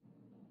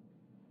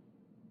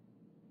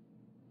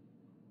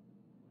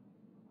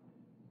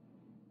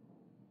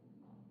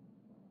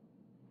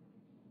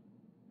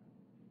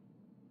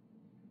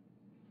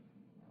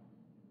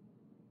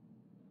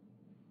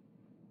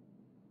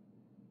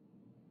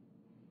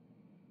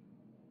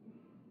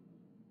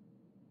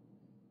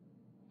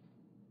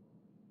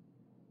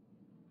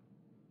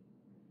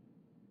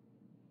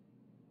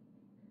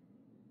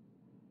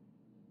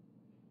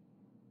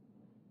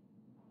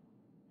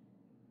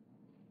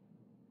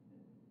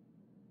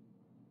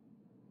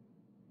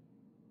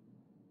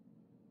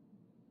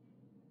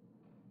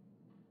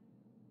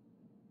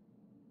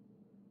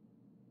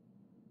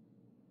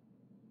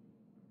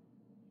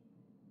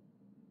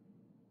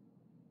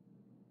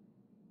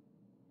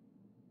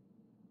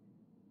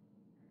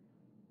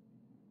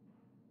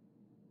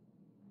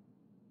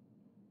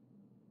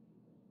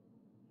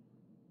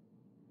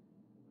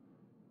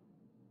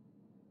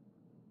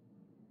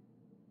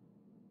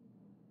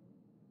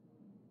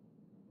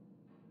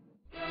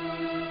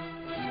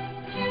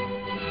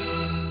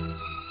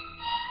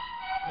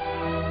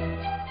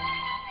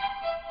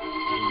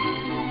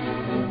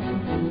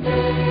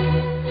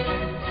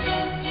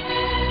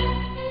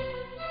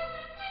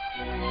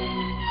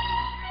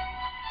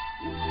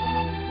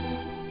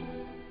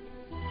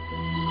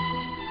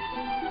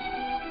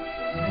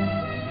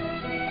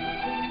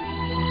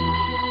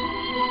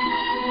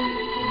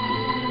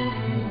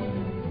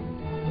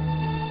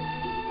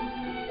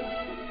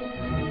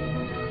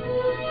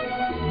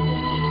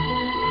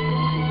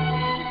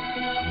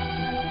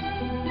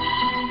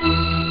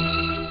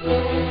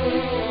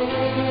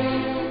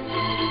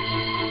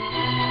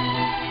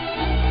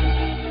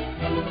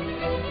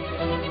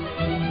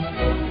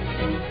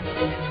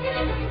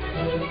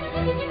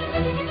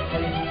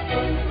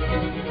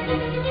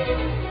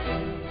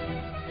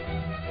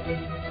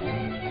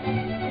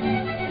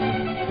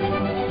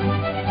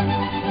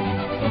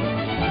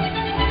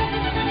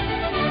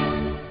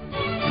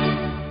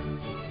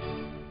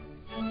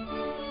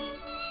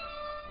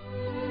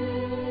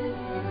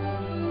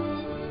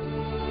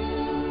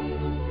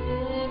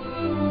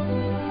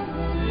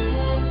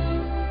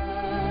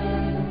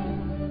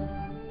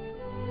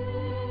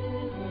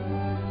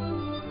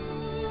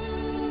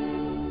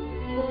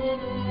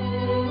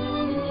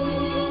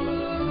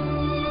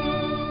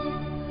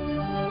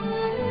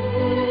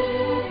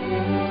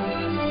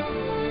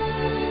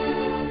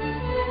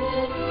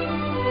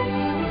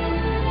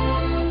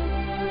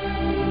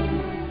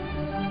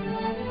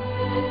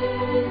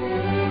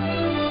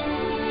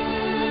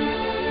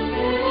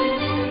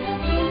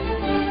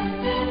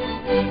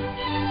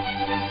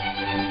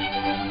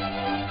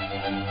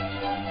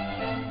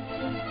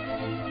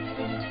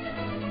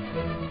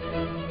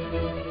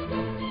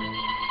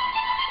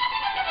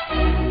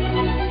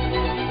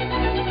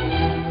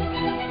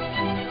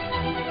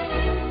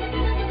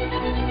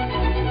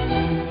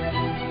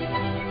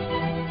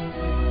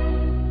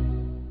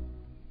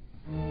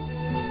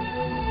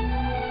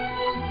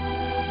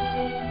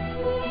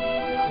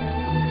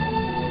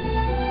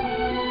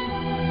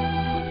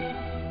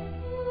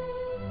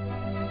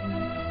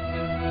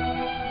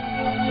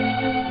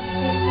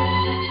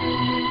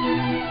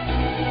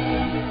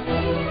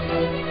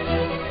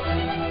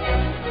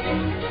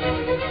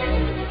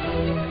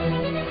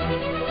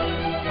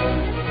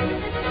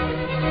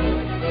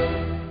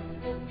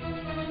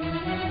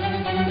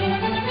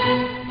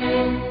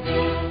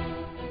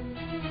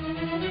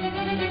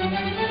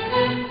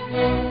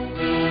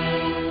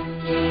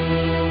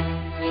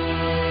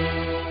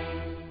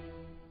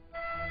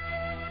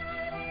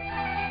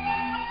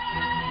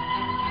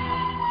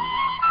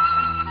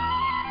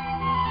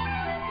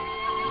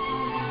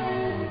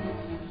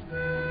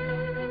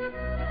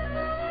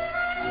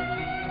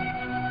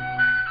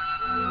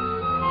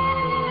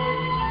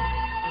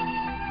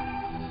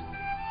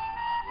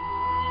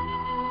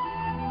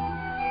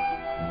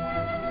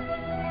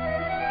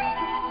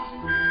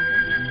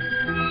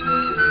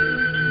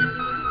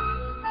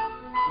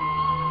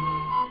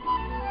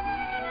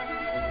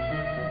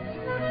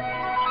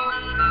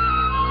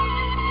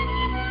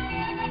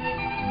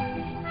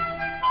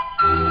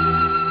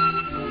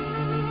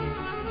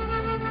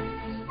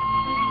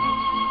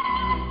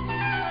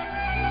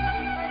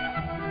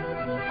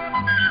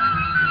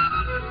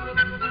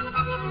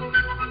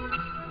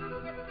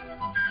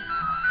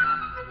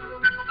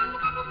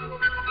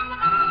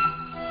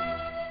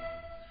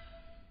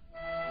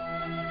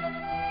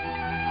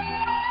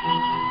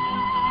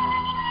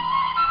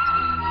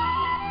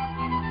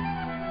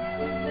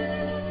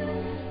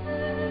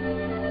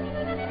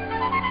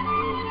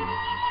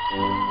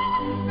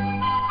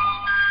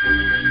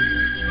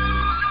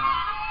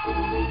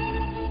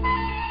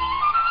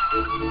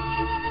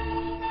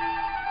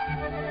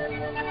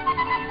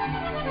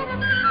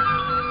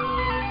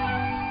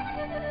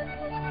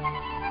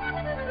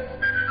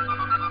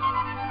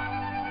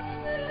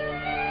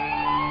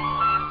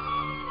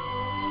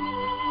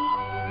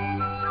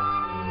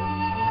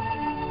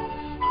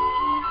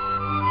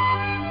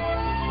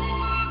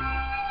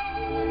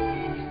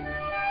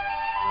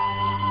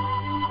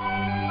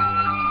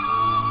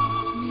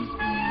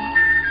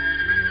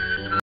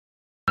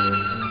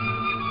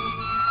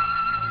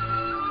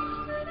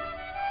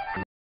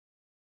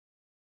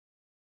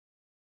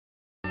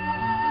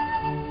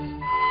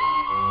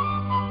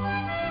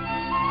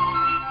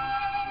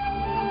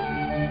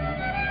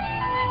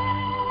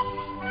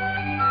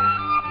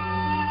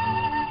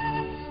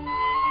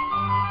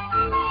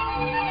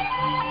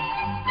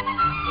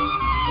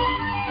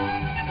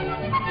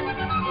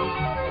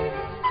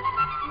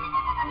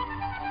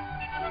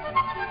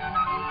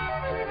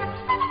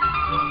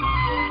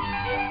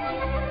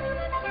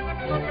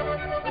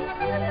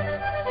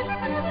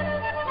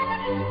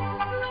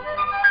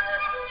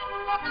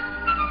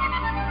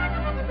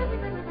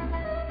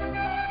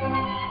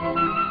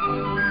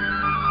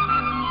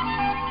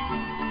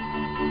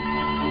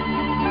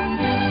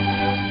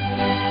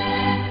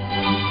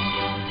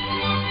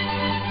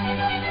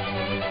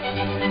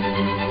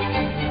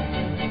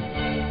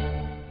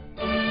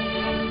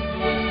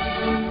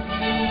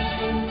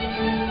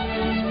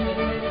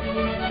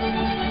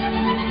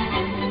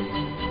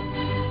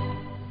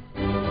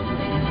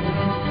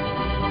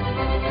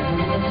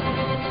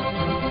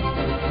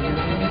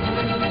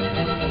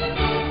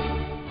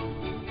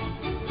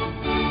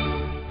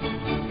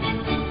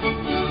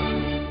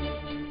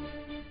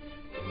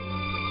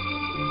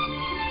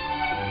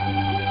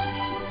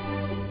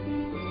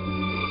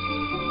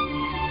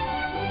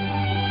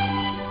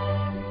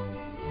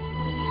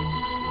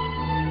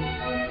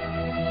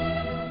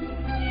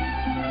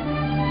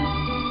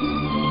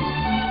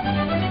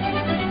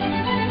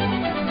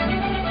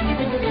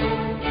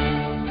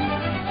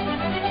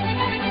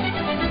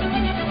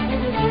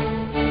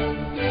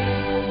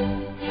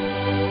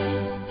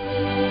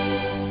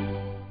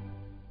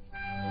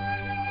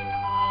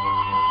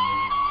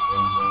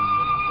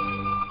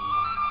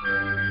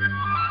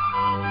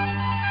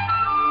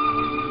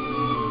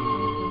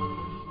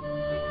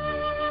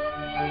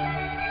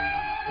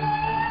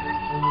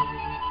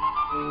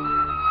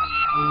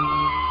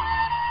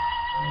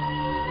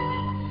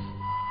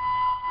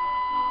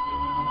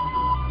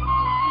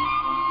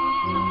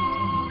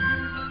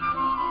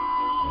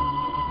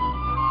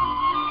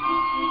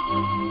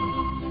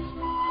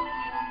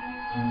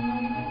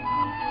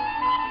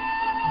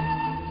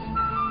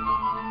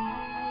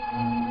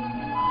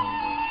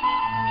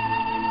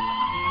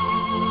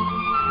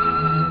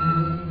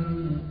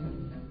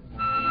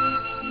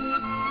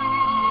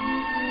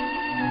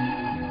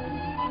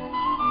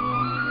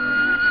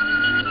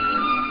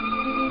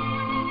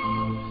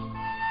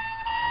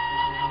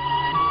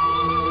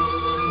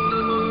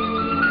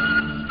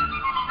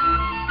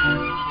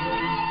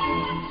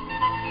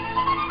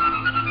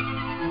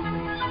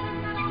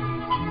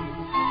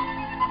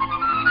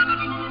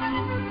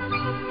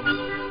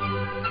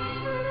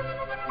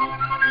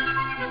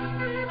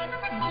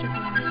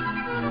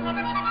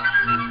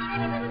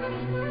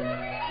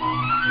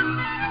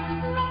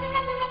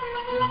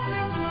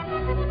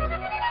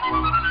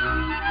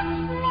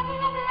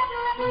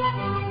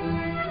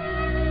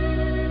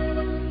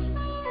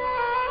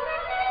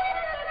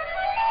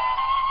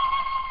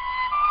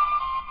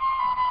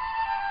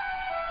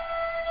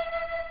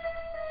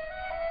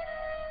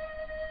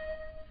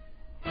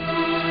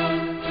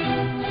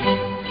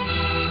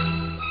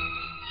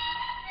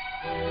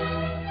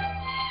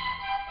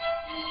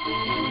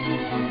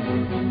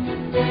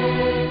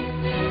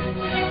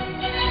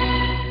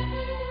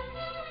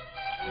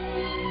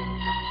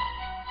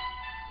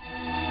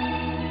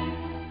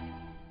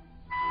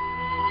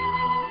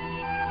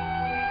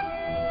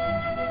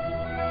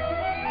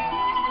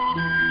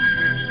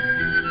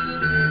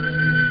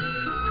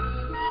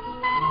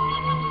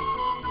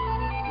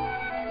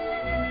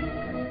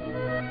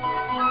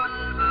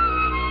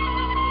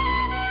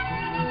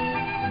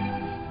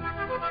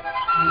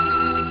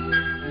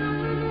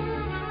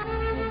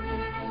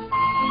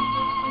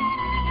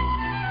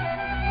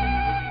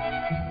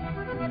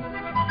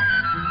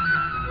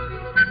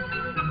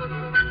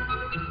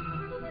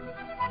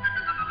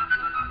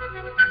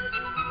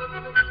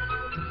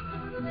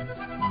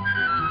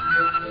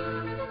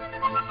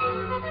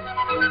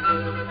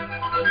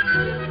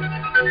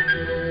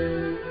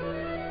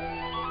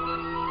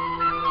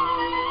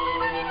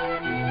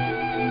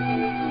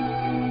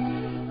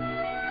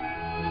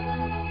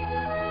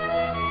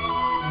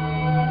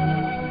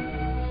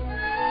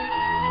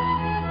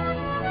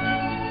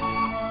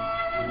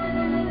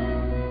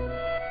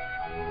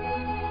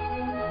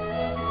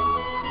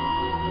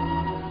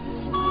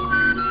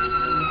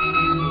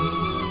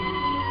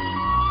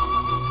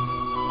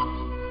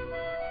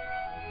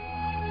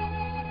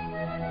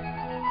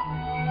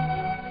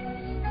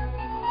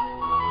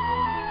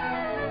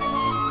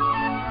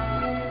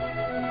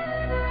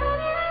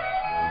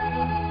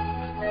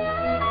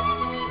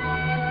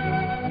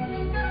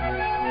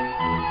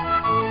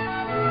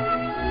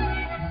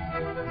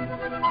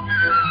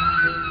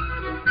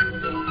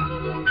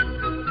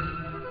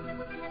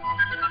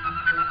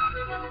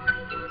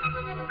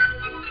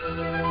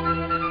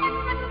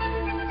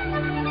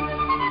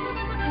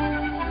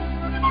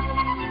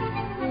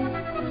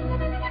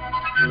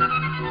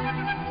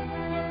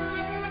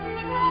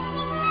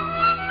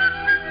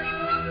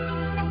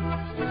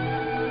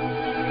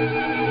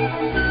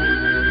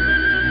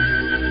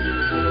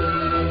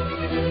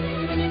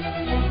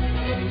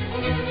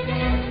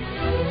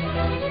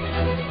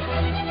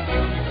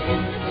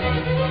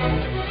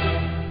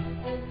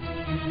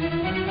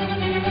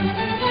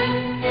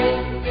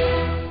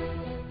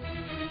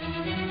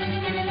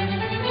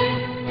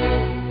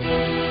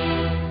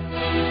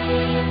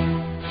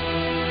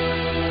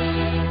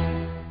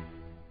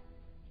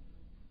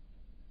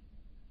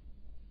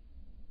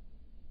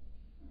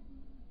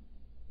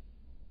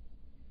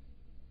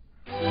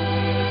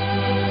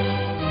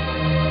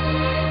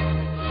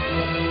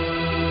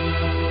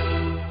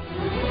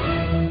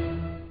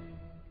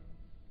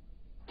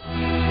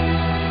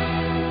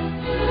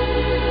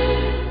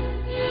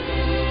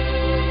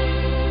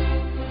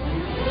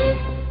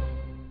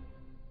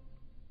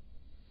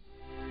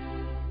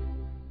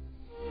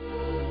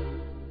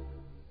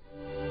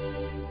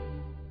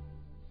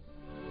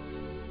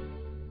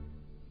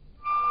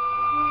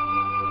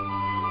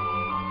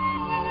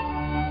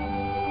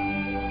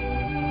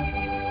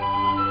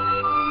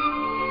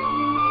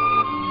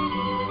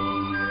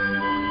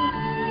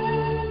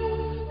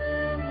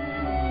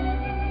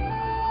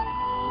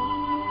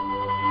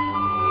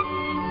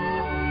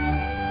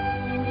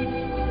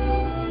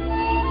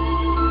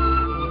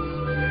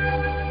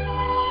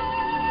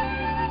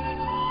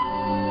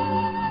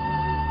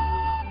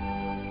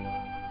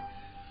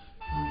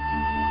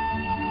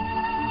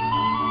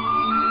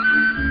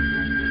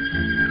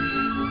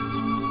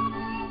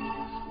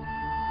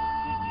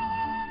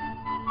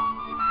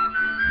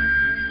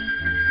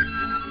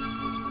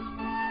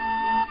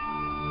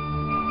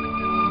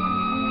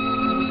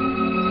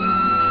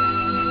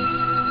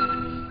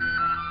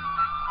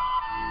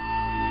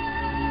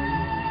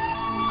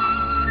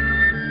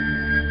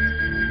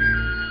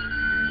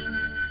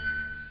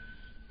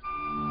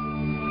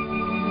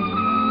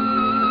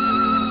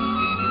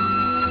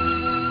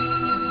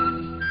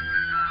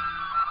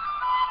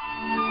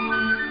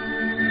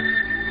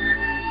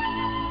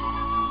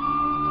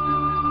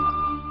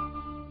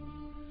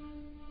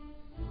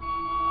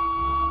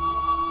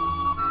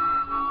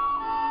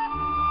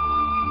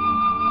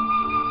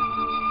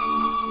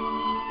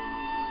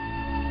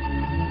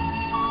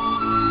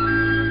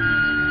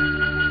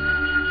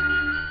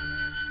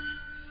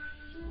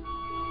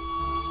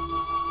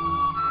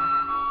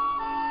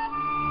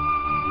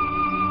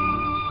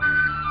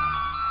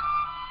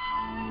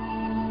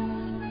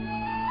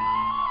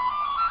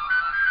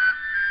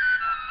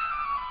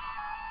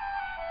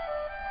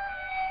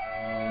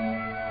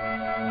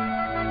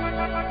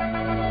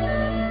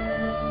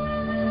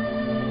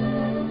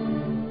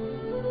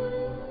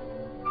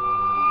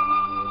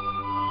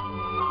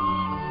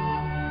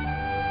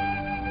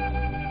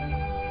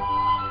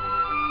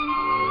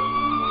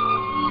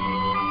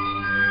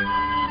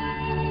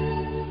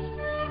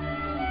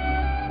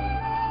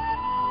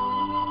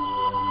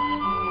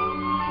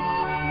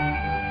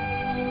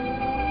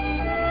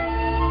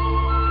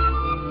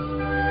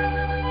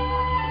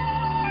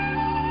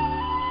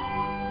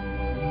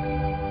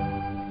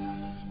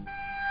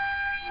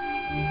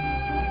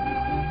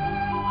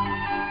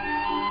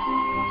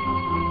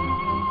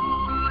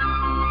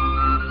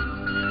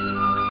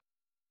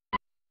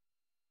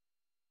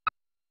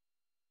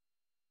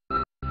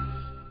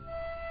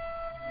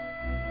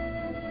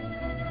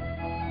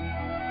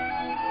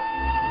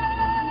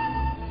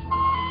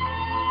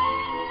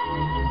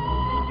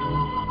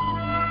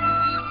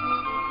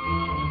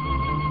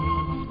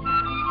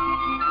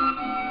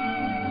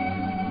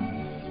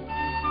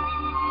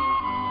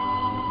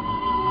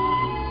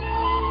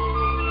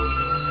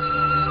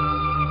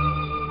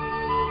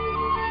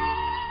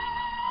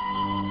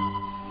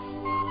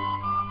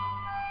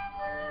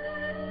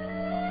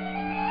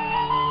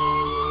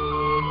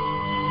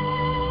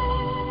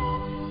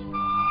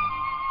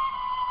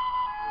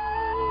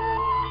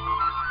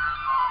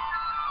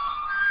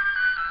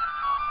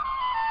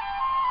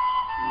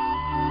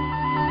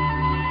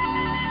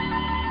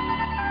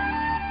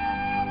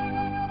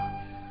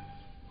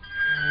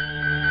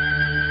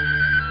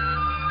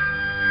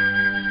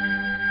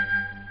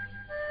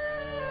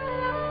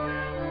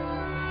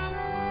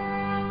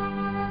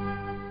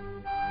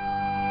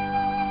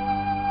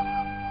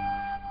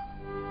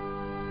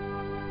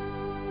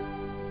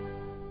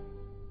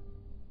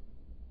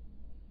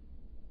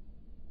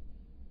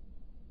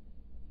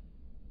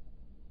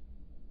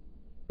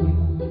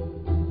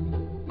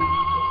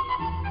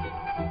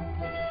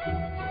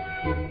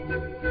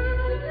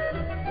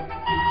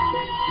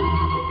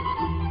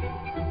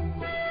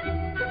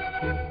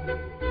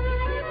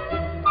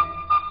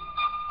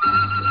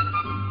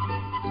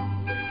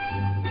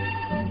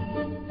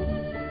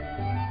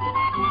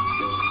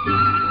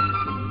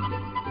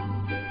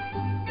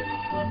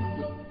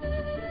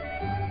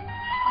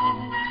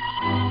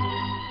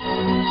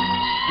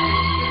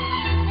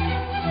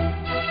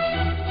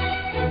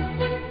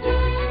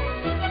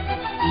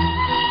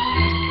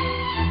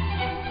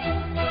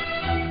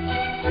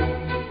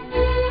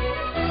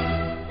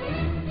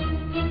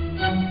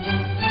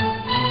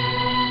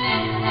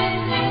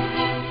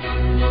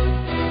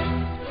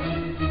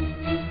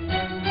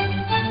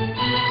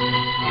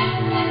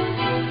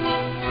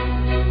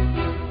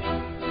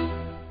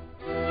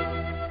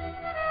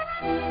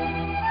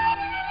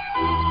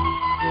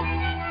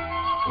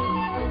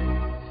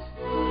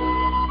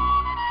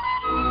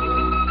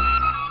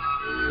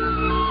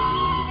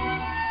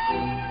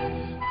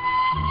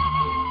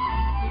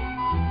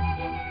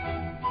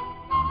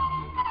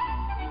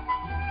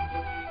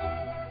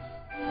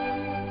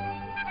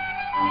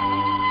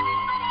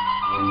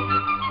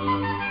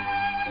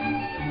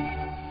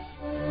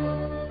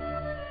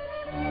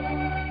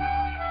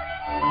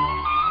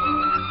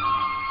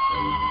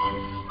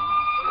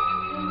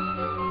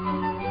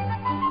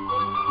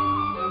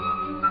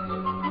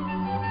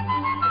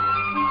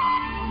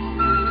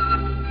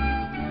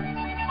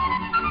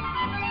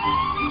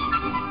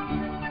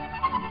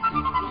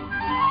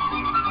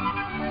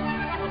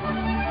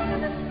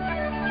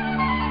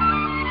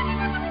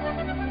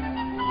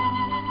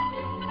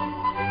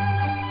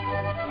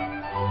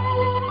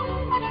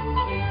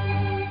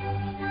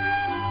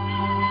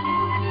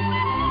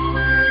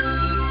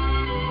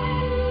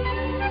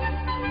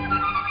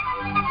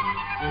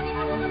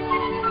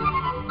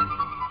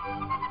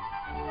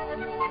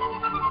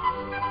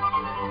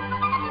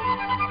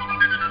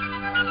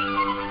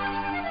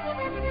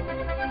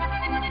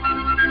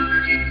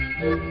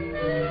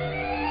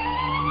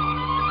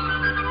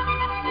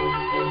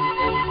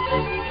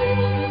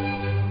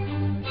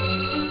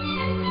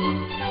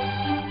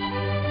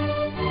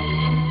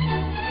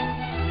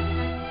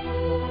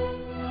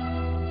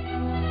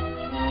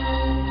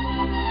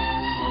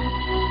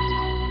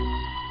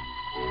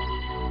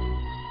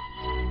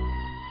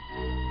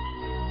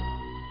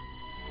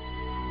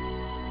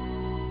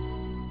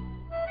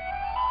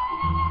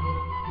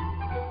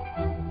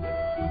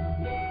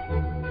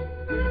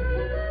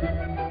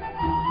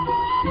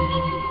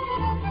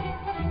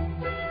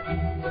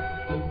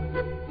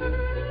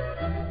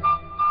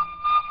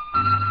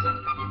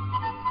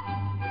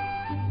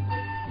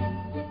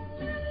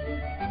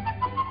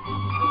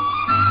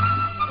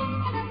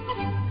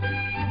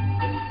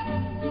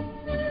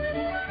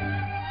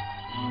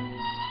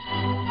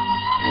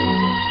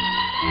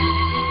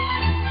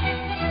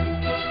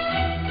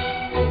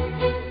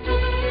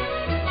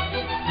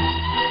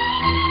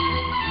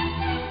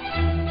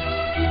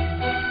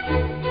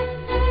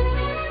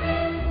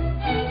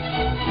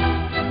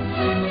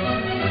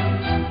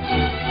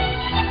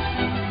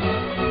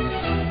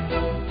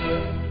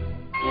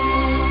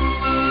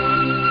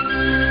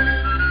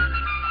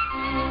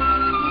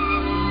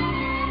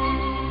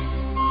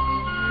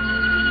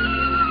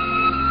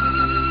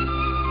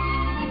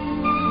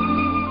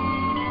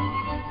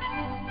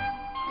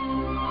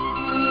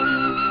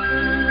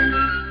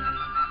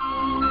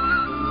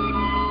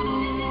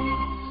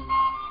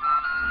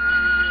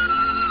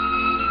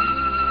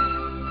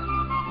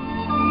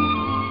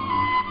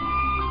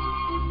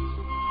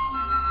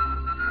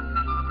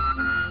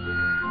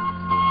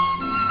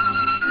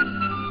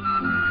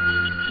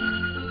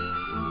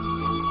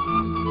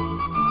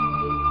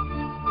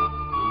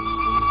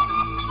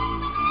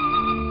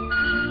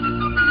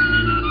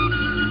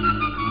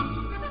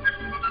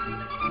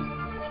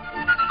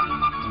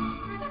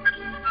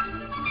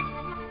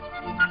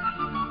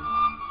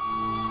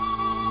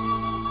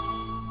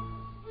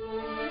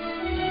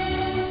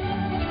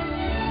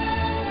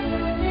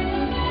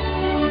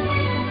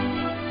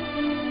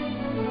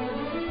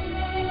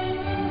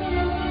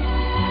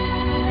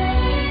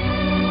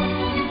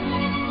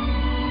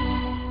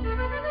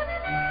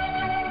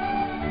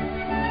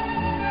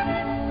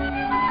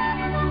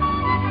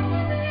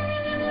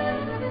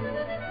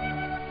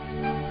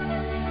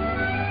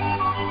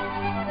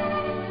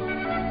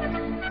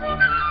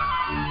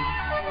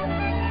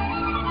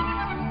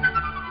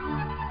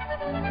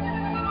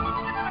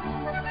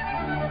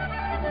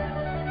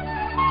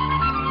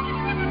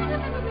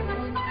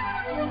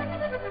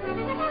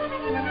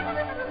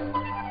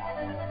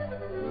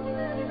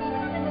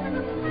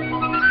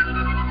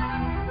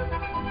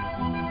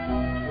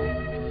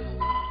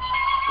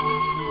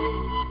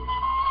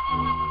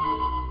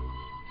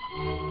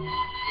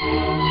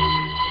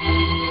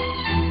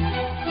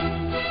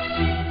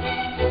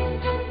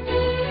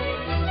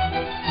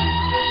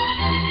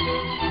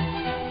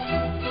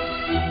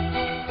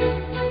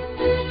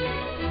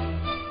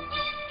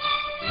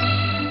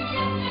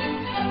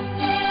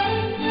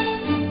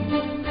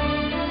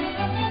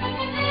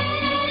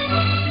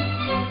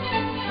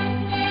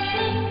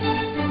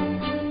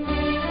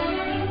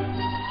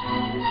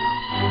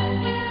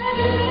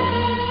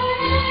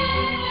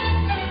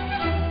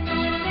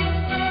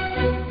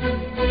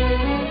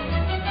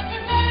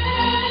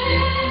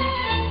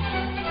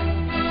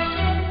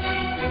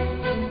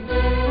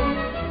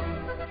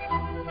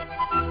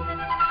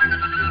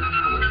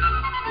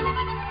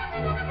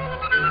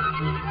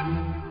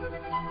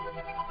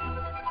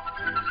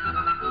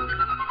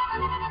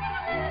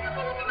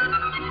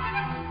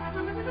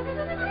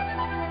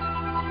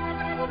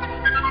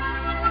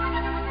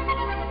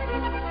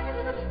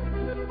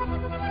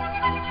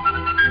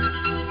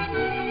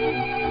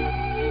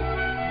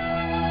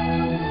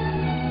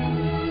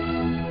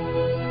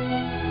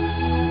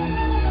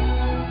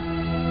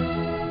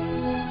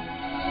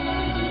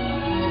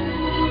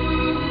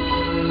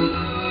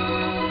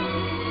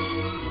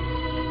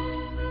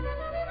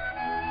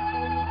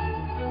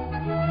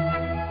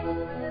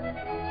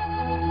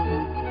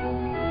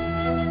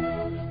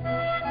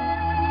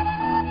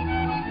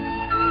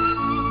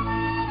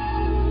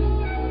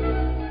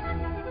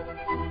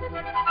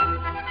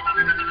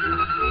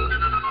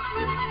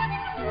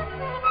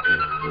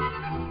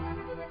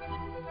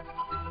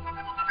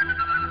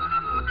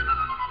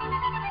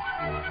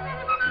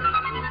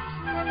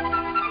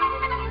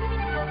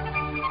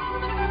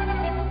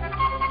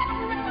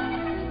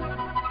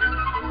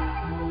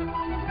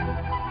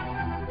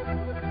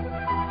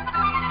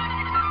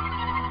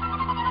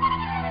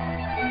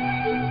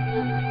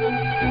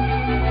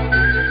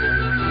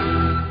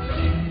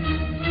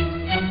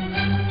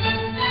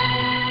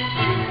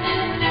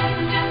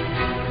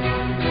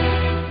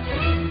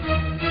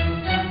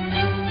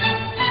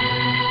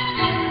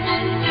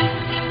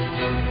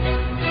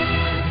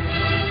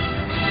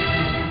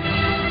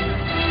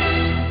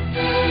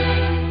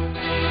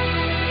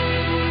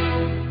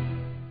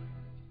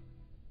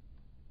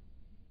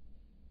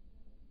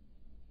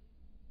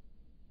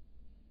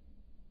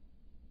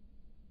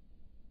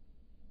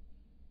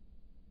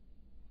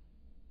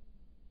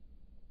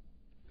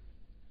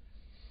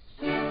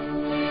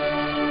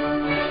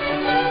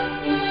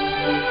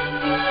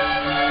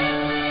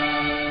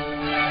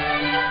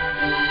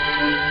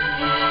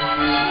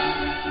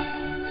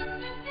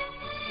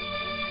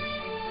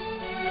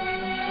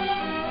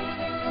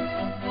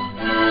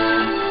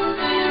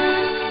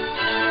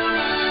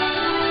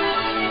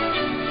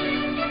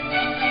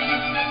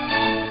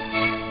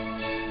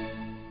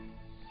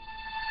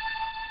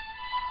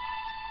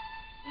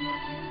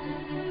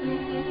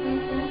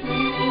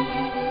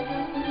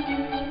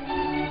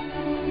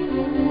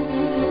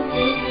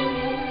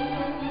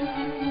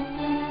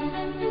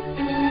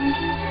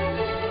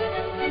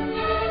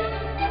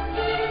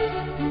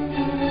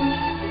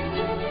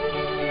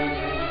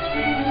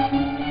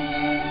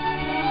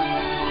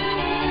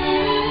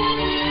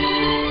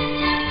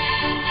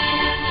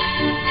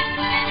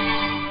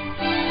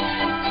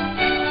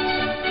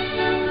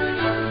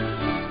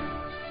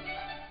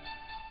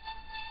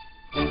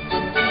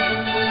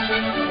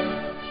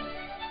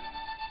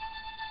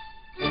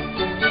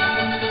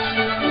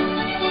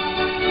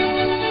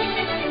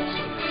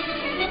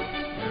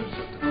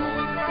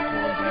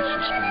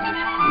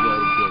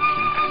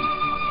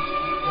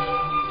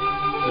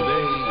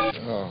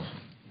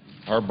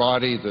 our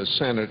body, the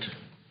Senate,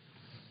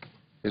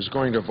 is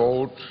going to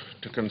vote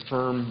to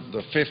confirm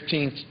the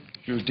 15th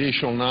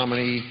judicial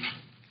nominee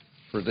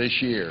for this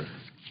year.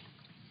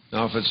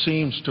 Now, if it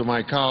seems to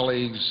my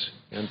colleagues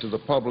and to the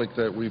public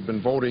that we've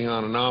been voting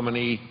on a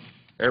nominee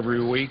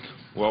every week,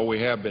 well,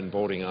 we have been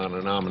voting on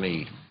a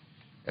nominee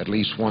at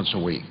least once a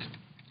week.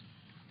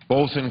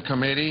 Both in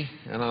committee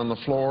and on the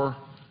floor,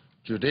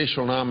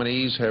 judicial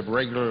nominees have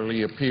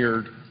regularly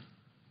appeared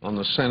on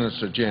the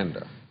Senate's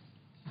agenda.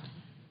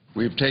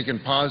 We've taken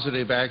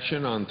positive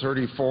action on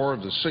 34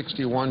 of the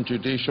 61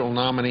 judicial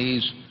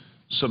nominees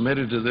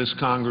submitted to this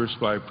Congress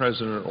by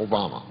President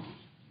Obama.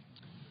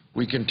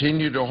 We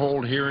continue to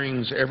hold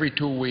hearings every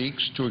 2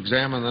 weeks to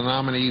examine the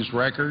nominees'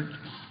 record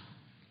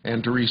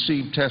and to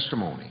receive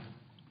testimony.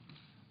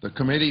 The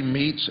committee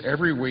meets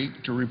every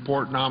week to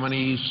report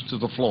nominees to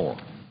the floor.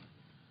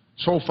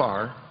 So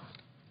far,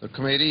 the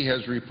committee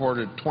has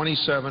reported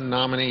 27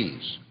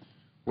 nominees,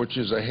 which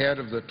is ahead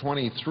of the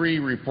 23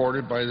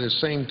 reported by the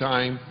same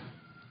time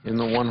in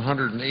the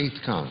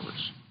 108th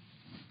Congress.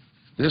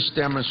 This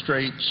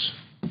demonstrates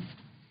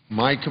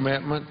my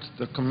commitment,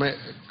 the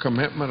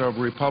commitment of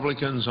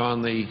Republicans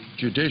on the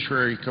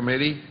Judiciary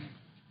Committee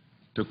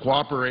to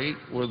cooperate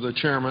with the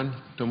chairman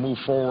to move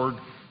forward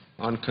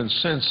on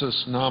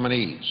consensus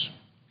nominees.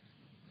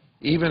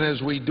 Even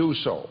as we do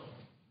so,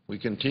 we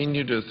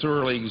continue to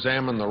thoroughly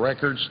examine the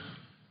records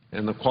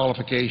and the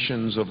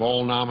qualifications of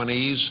all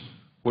nominees,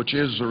 which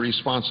is the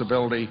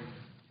responsibility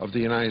of the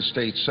United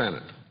States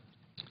Senate.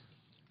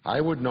 I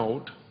would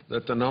note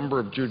that the number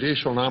of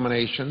judicial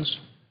nominations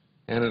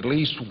and at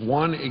least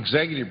one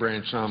executive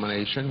branch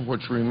nomination,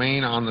 which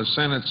remain on the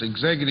Senate's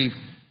executive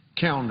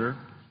calendar,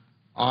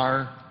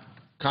 are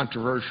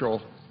controversial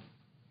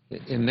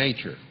in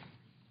nature.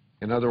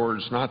 In other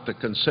words, not the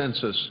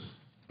consensus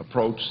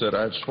approach that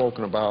I've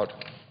spoken about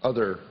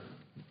other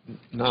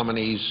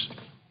nominees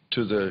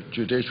to the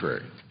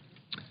judiciary.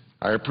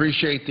 I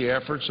appreciate the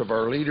efforts of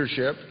our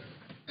leadership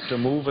to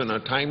move in a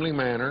timely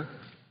manner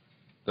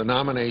the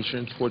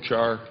nominations which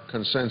are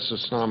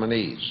consensus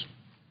nominees.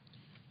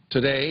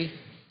 Today,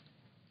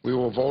 we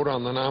will vote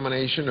on the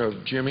nomination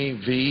of Jimmy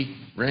V.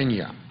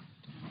 Reyna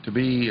to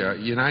be a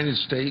United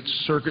States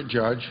Circuit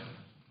Judge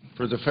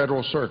for the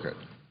Federal Circuit.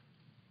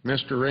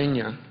 Mr.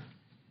 Reyna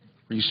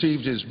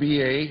received his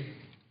B.A.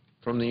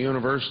 from the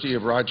University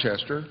of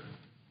Rochester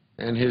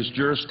and his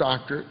Juris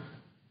Doctorate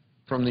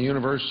from the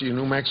University of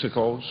New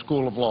Mexico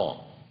School of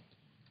Law.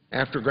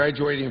 After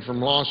graduating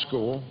from law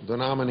school, the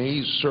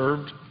nominee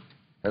served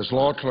as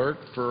law clerk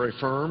for a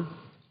firm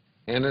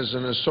and as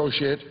an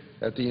associate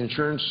at the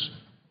insurance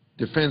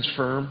defense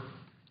firm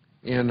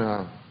in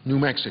New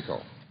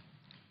Mexico.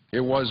 It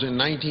was in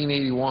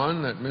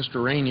 1981 that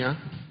Mr. Reyna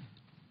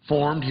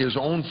formed his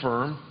own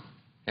firm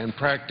and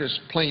practiced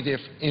plaintiff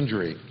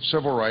injury,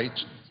 civil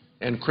rights,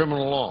 and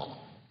criminal law.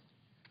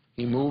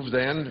 He moved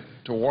then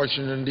to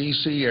Washington,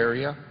 D.C.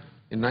 area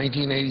in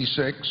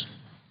 1986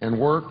 and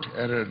worked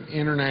at an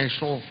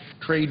international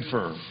trade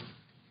firm,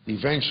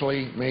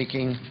 eventually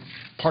making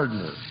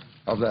partner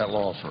of that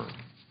law firm.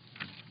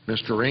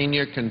 Mr.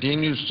 Reyna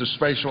continues to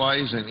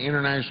specialize in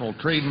international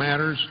trade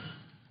matters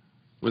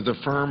with the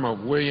firm of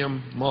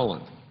William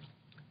Mullen,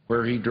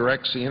 where he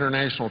directs the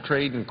International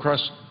Trade and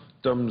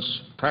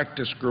Customs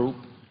Practice Group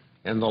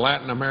and the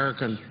Latin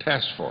American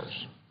Task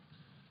Force.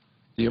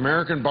 The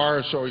American Bar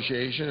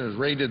Association has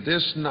rated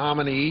this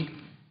nominee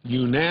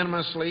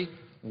unanimously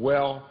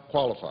well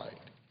qualified.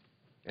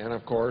 And,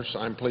 of course,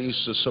 I'm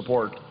pleased to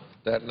support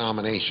that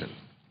nomination.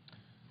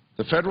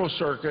 The Federal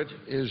Circuit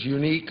is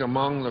unique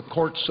among the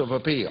courts of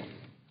appeal.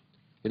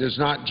 It is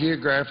not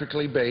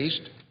geographically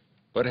based,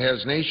 but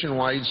has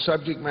nationwide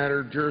subject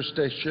matter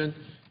jurisdiction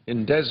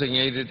in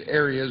designated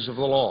areas of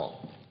the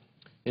law.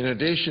 In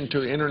addition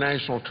to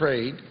international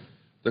trade,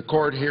 the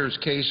court hears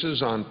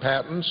cases on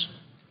patents,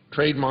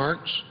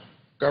 trademarks,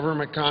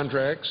 government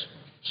contracts,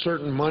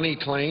 certain money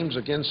claims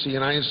against the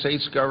United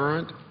States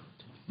government,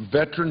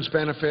 veterans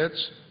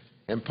benefits,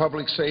 and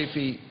public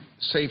safety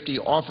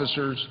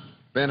officers'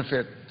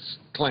 benefits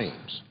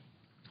claims.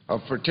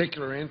 Of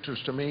particular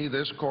interest to me,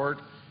 this court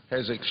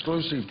has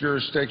exclusive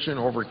jurisdiction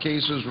over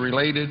cases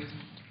related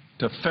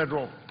to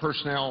federal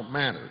personnel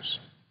matters.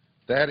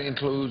 That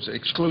includes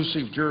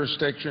exclusive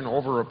jurisdiction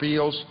over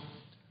appeals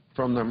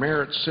from the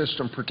Merit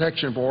System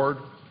Protection Board,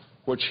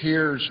 which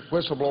hears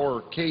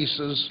whistleblower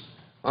cases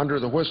under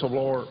the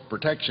Whistleblower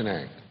Protection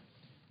Act.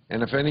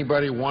 And if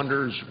anybody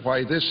wonders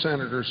why this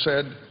senator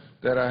said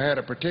that I had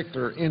a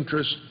particular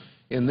interest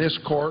in this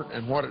court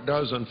and what it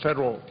does on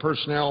federal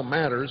personnel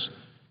matters,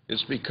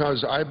 it's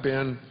because I've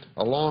been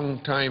a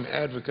long-time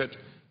advocate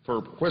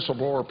for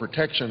whistleblower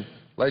protection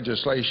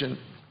legislation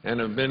and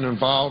have been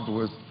involved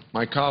with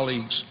my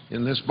colleagues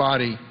in this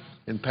body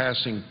in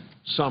passing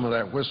some of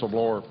that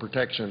whistleblower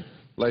protection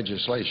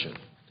legislation.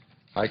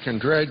 I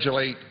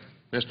congratulate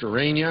Mr.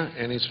 Reyna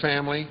and his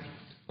family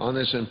on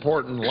this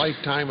important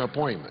lifetime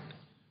appointment.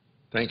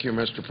 Thank you,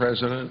 Mr.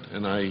 President,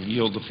 and I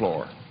yield the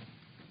floor.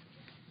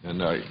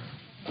 And I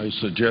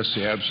suggest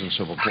the absence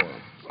of a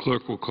quorum.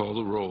 Clerk will call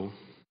the roll.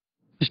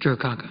 Mr.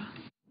 Okaka.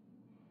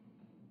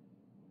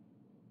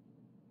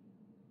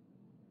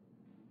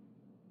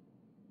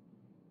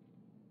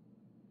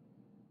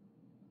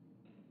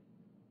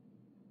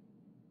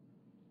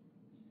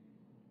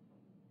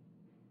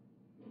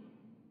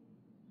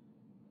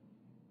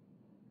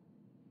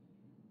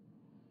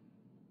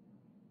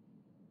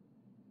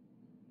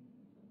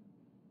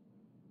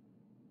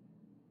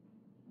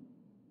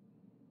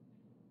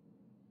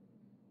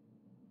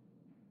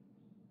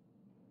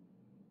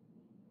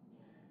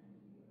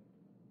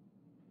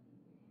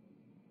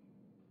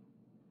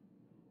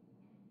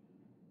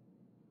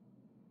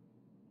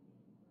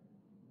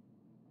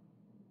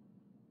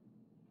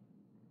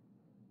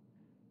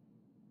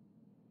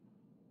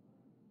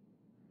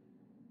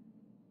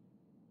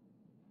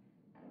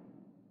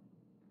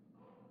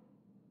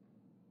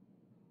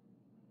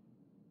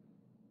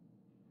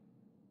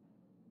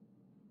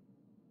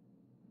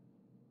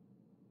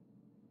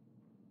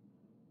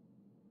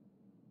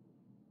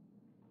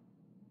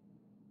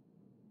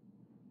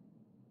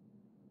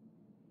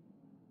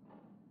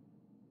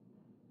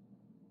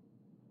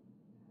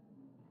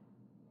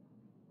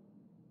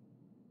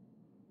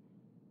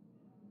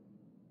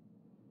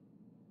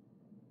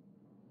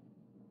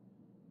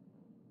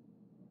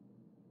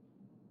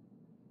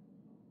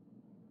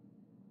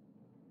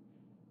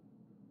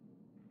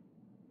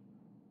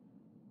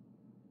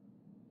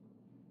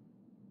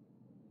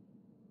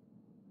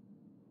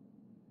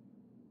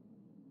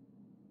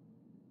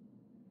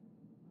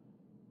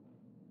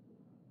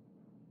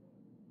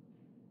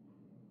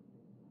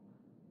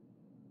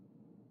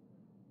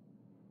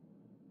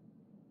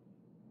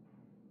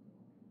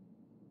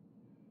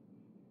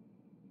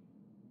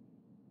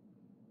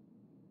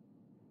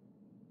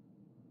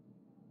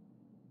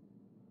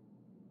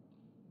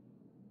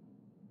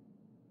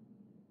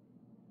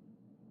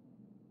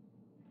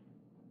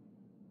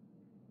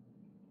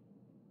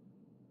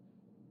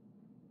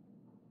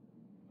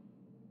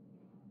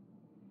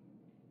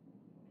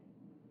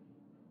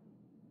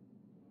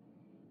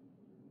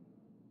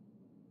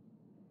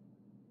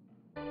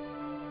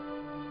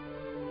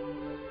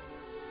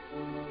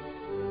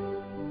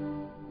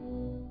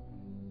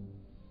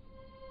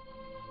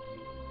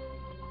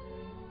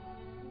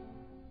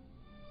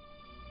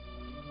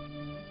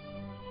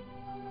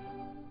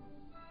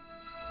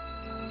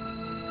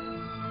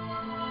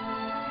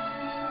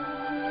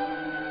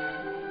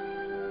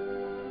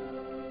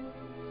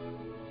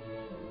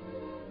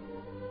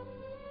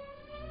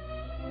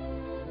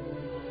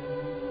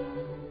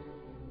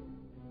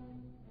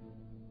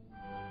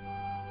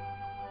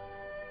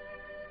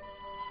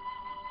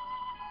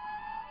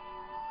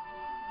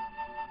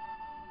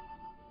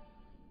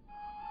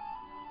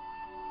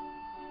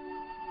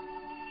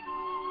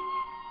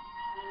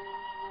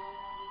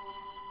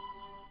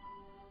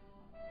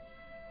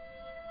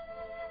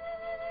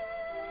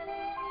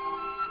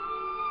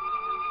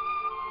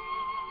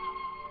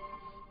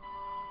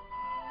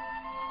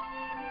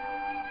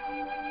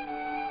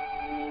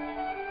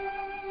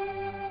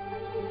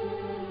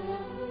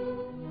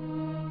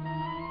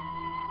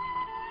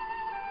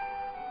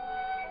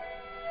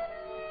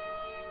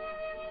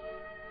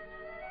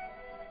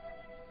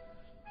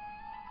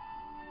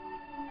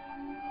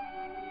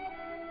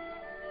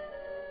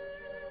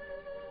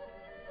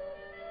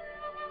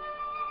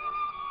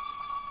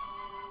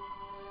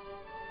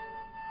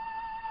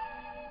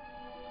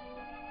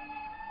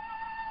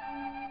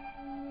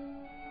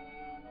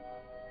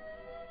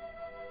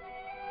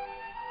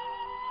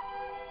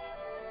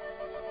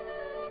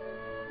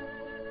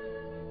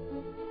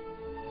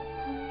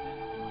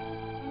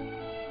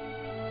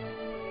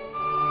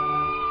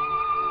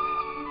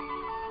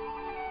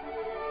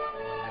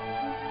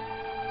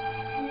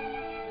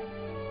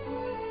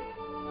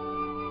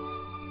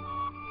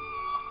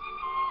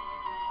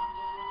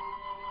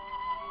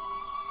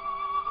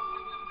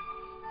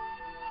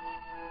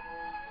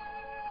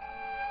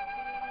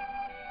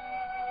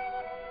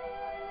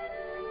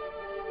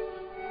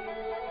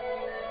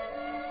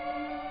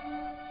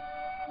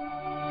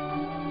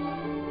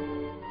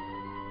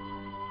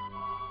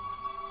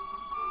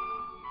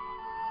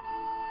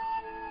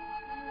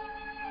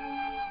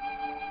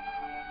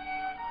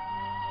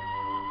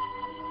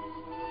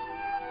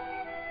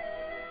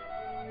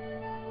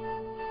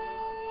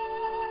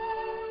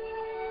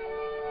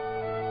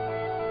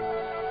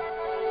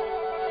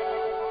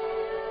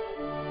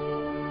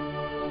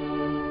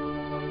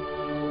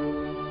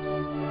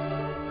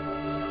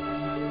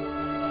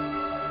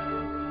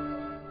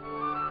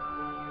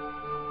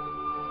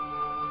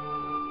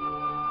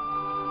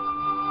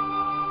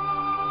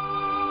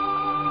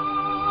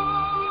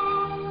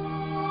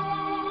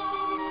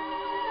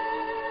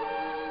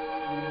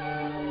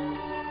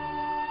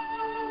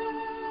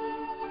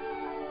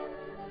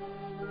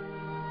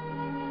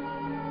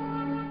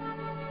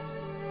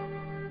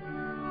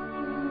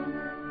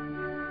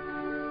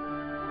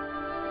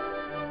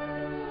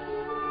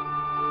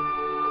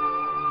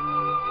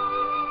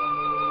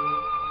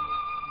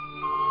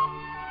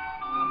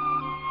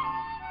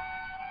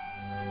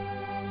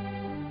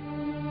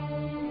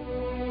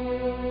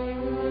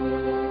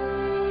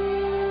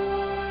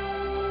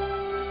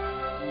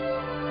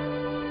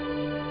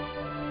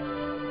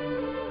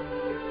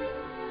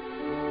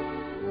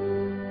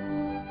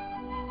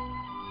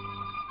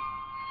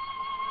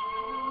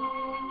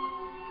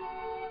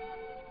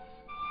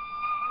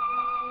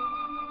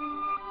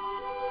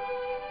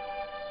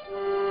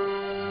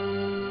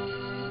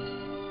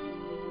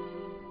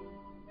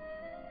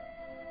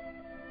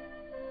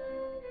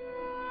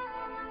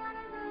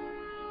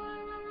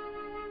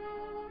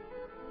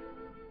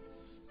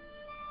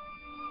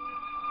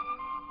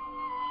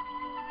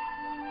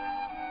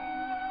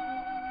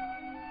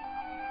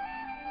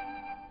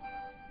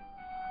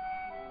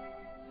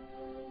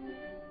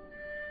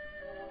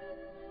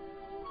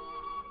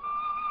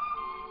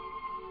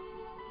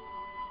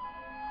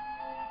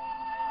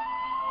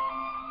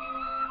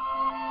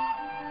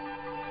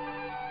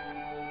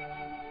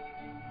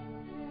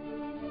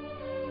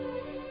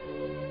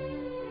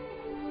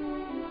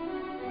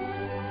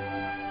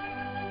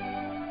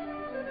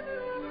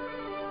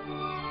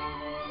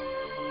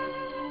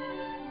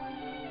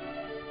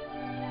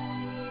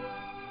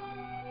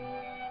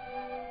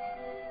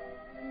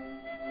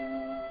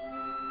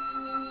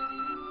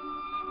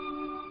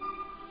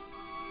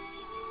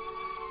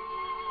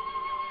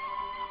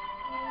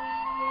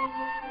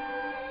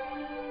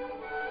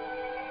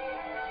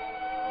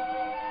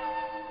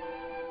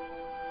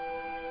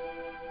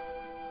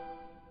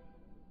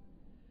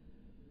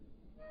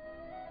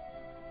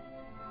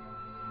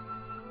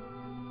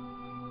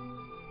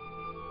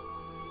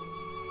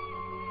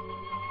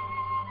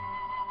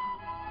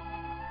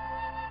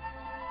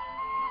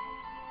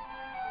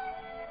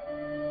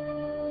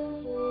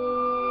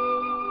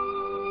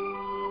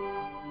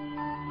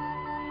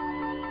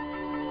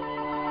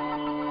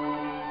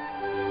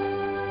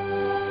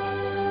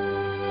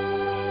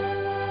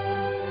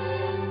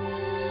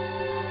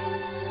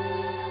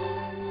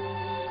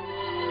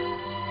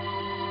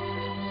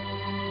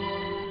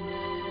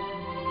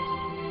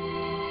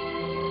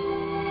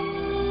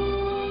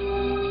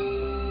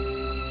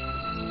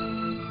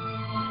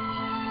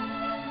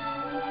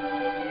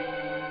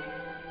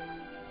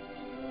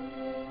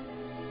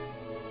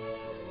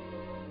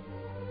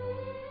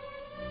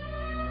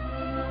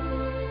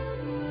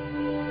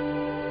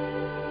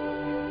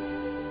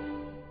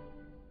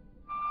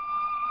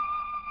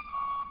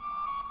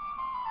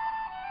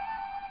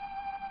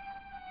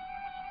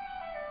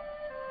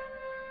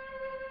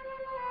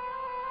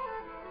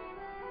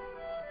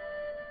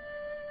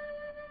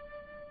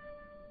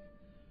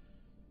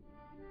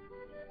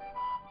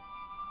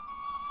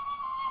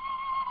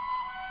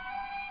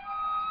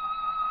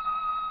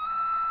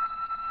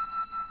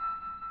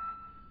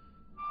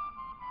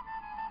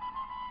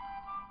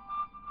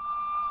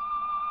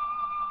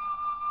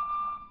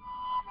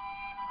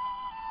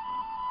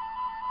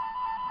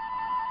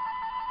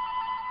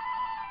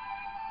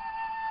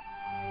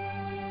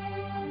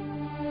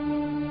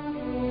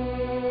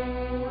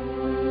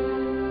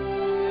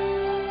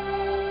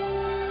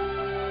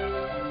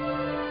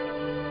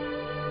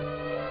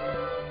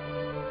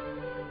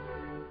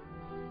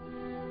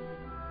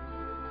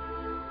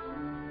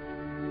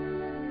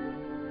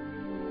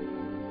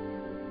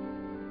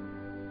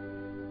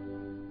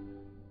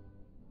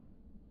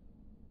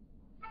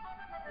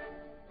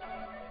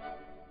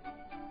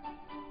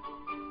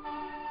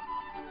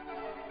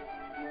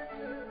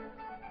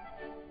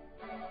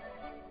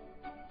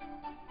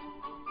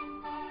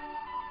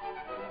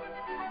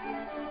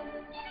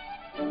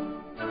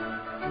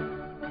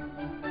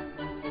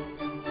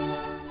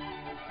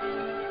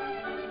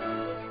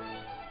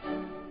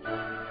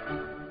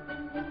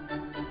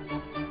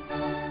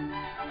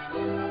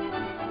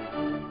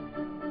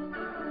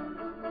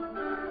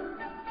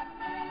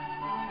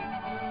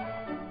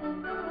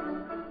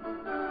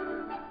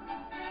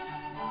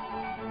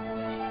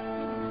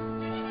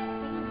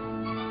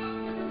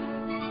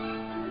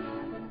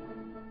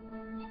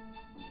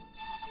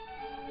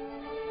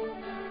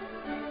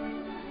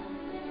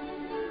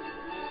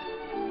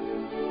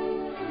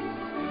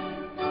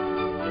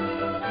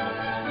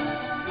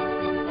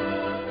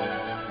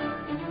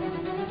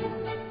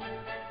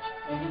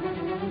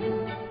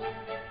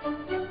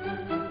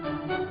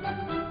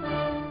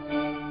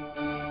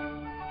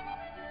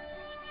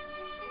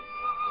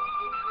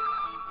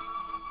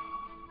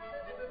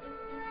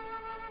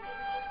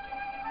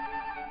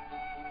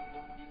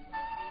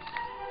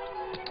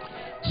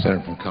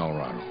 Senator from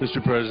Colorado.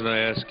 Mr. President, I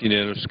ask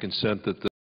unanimous consent that the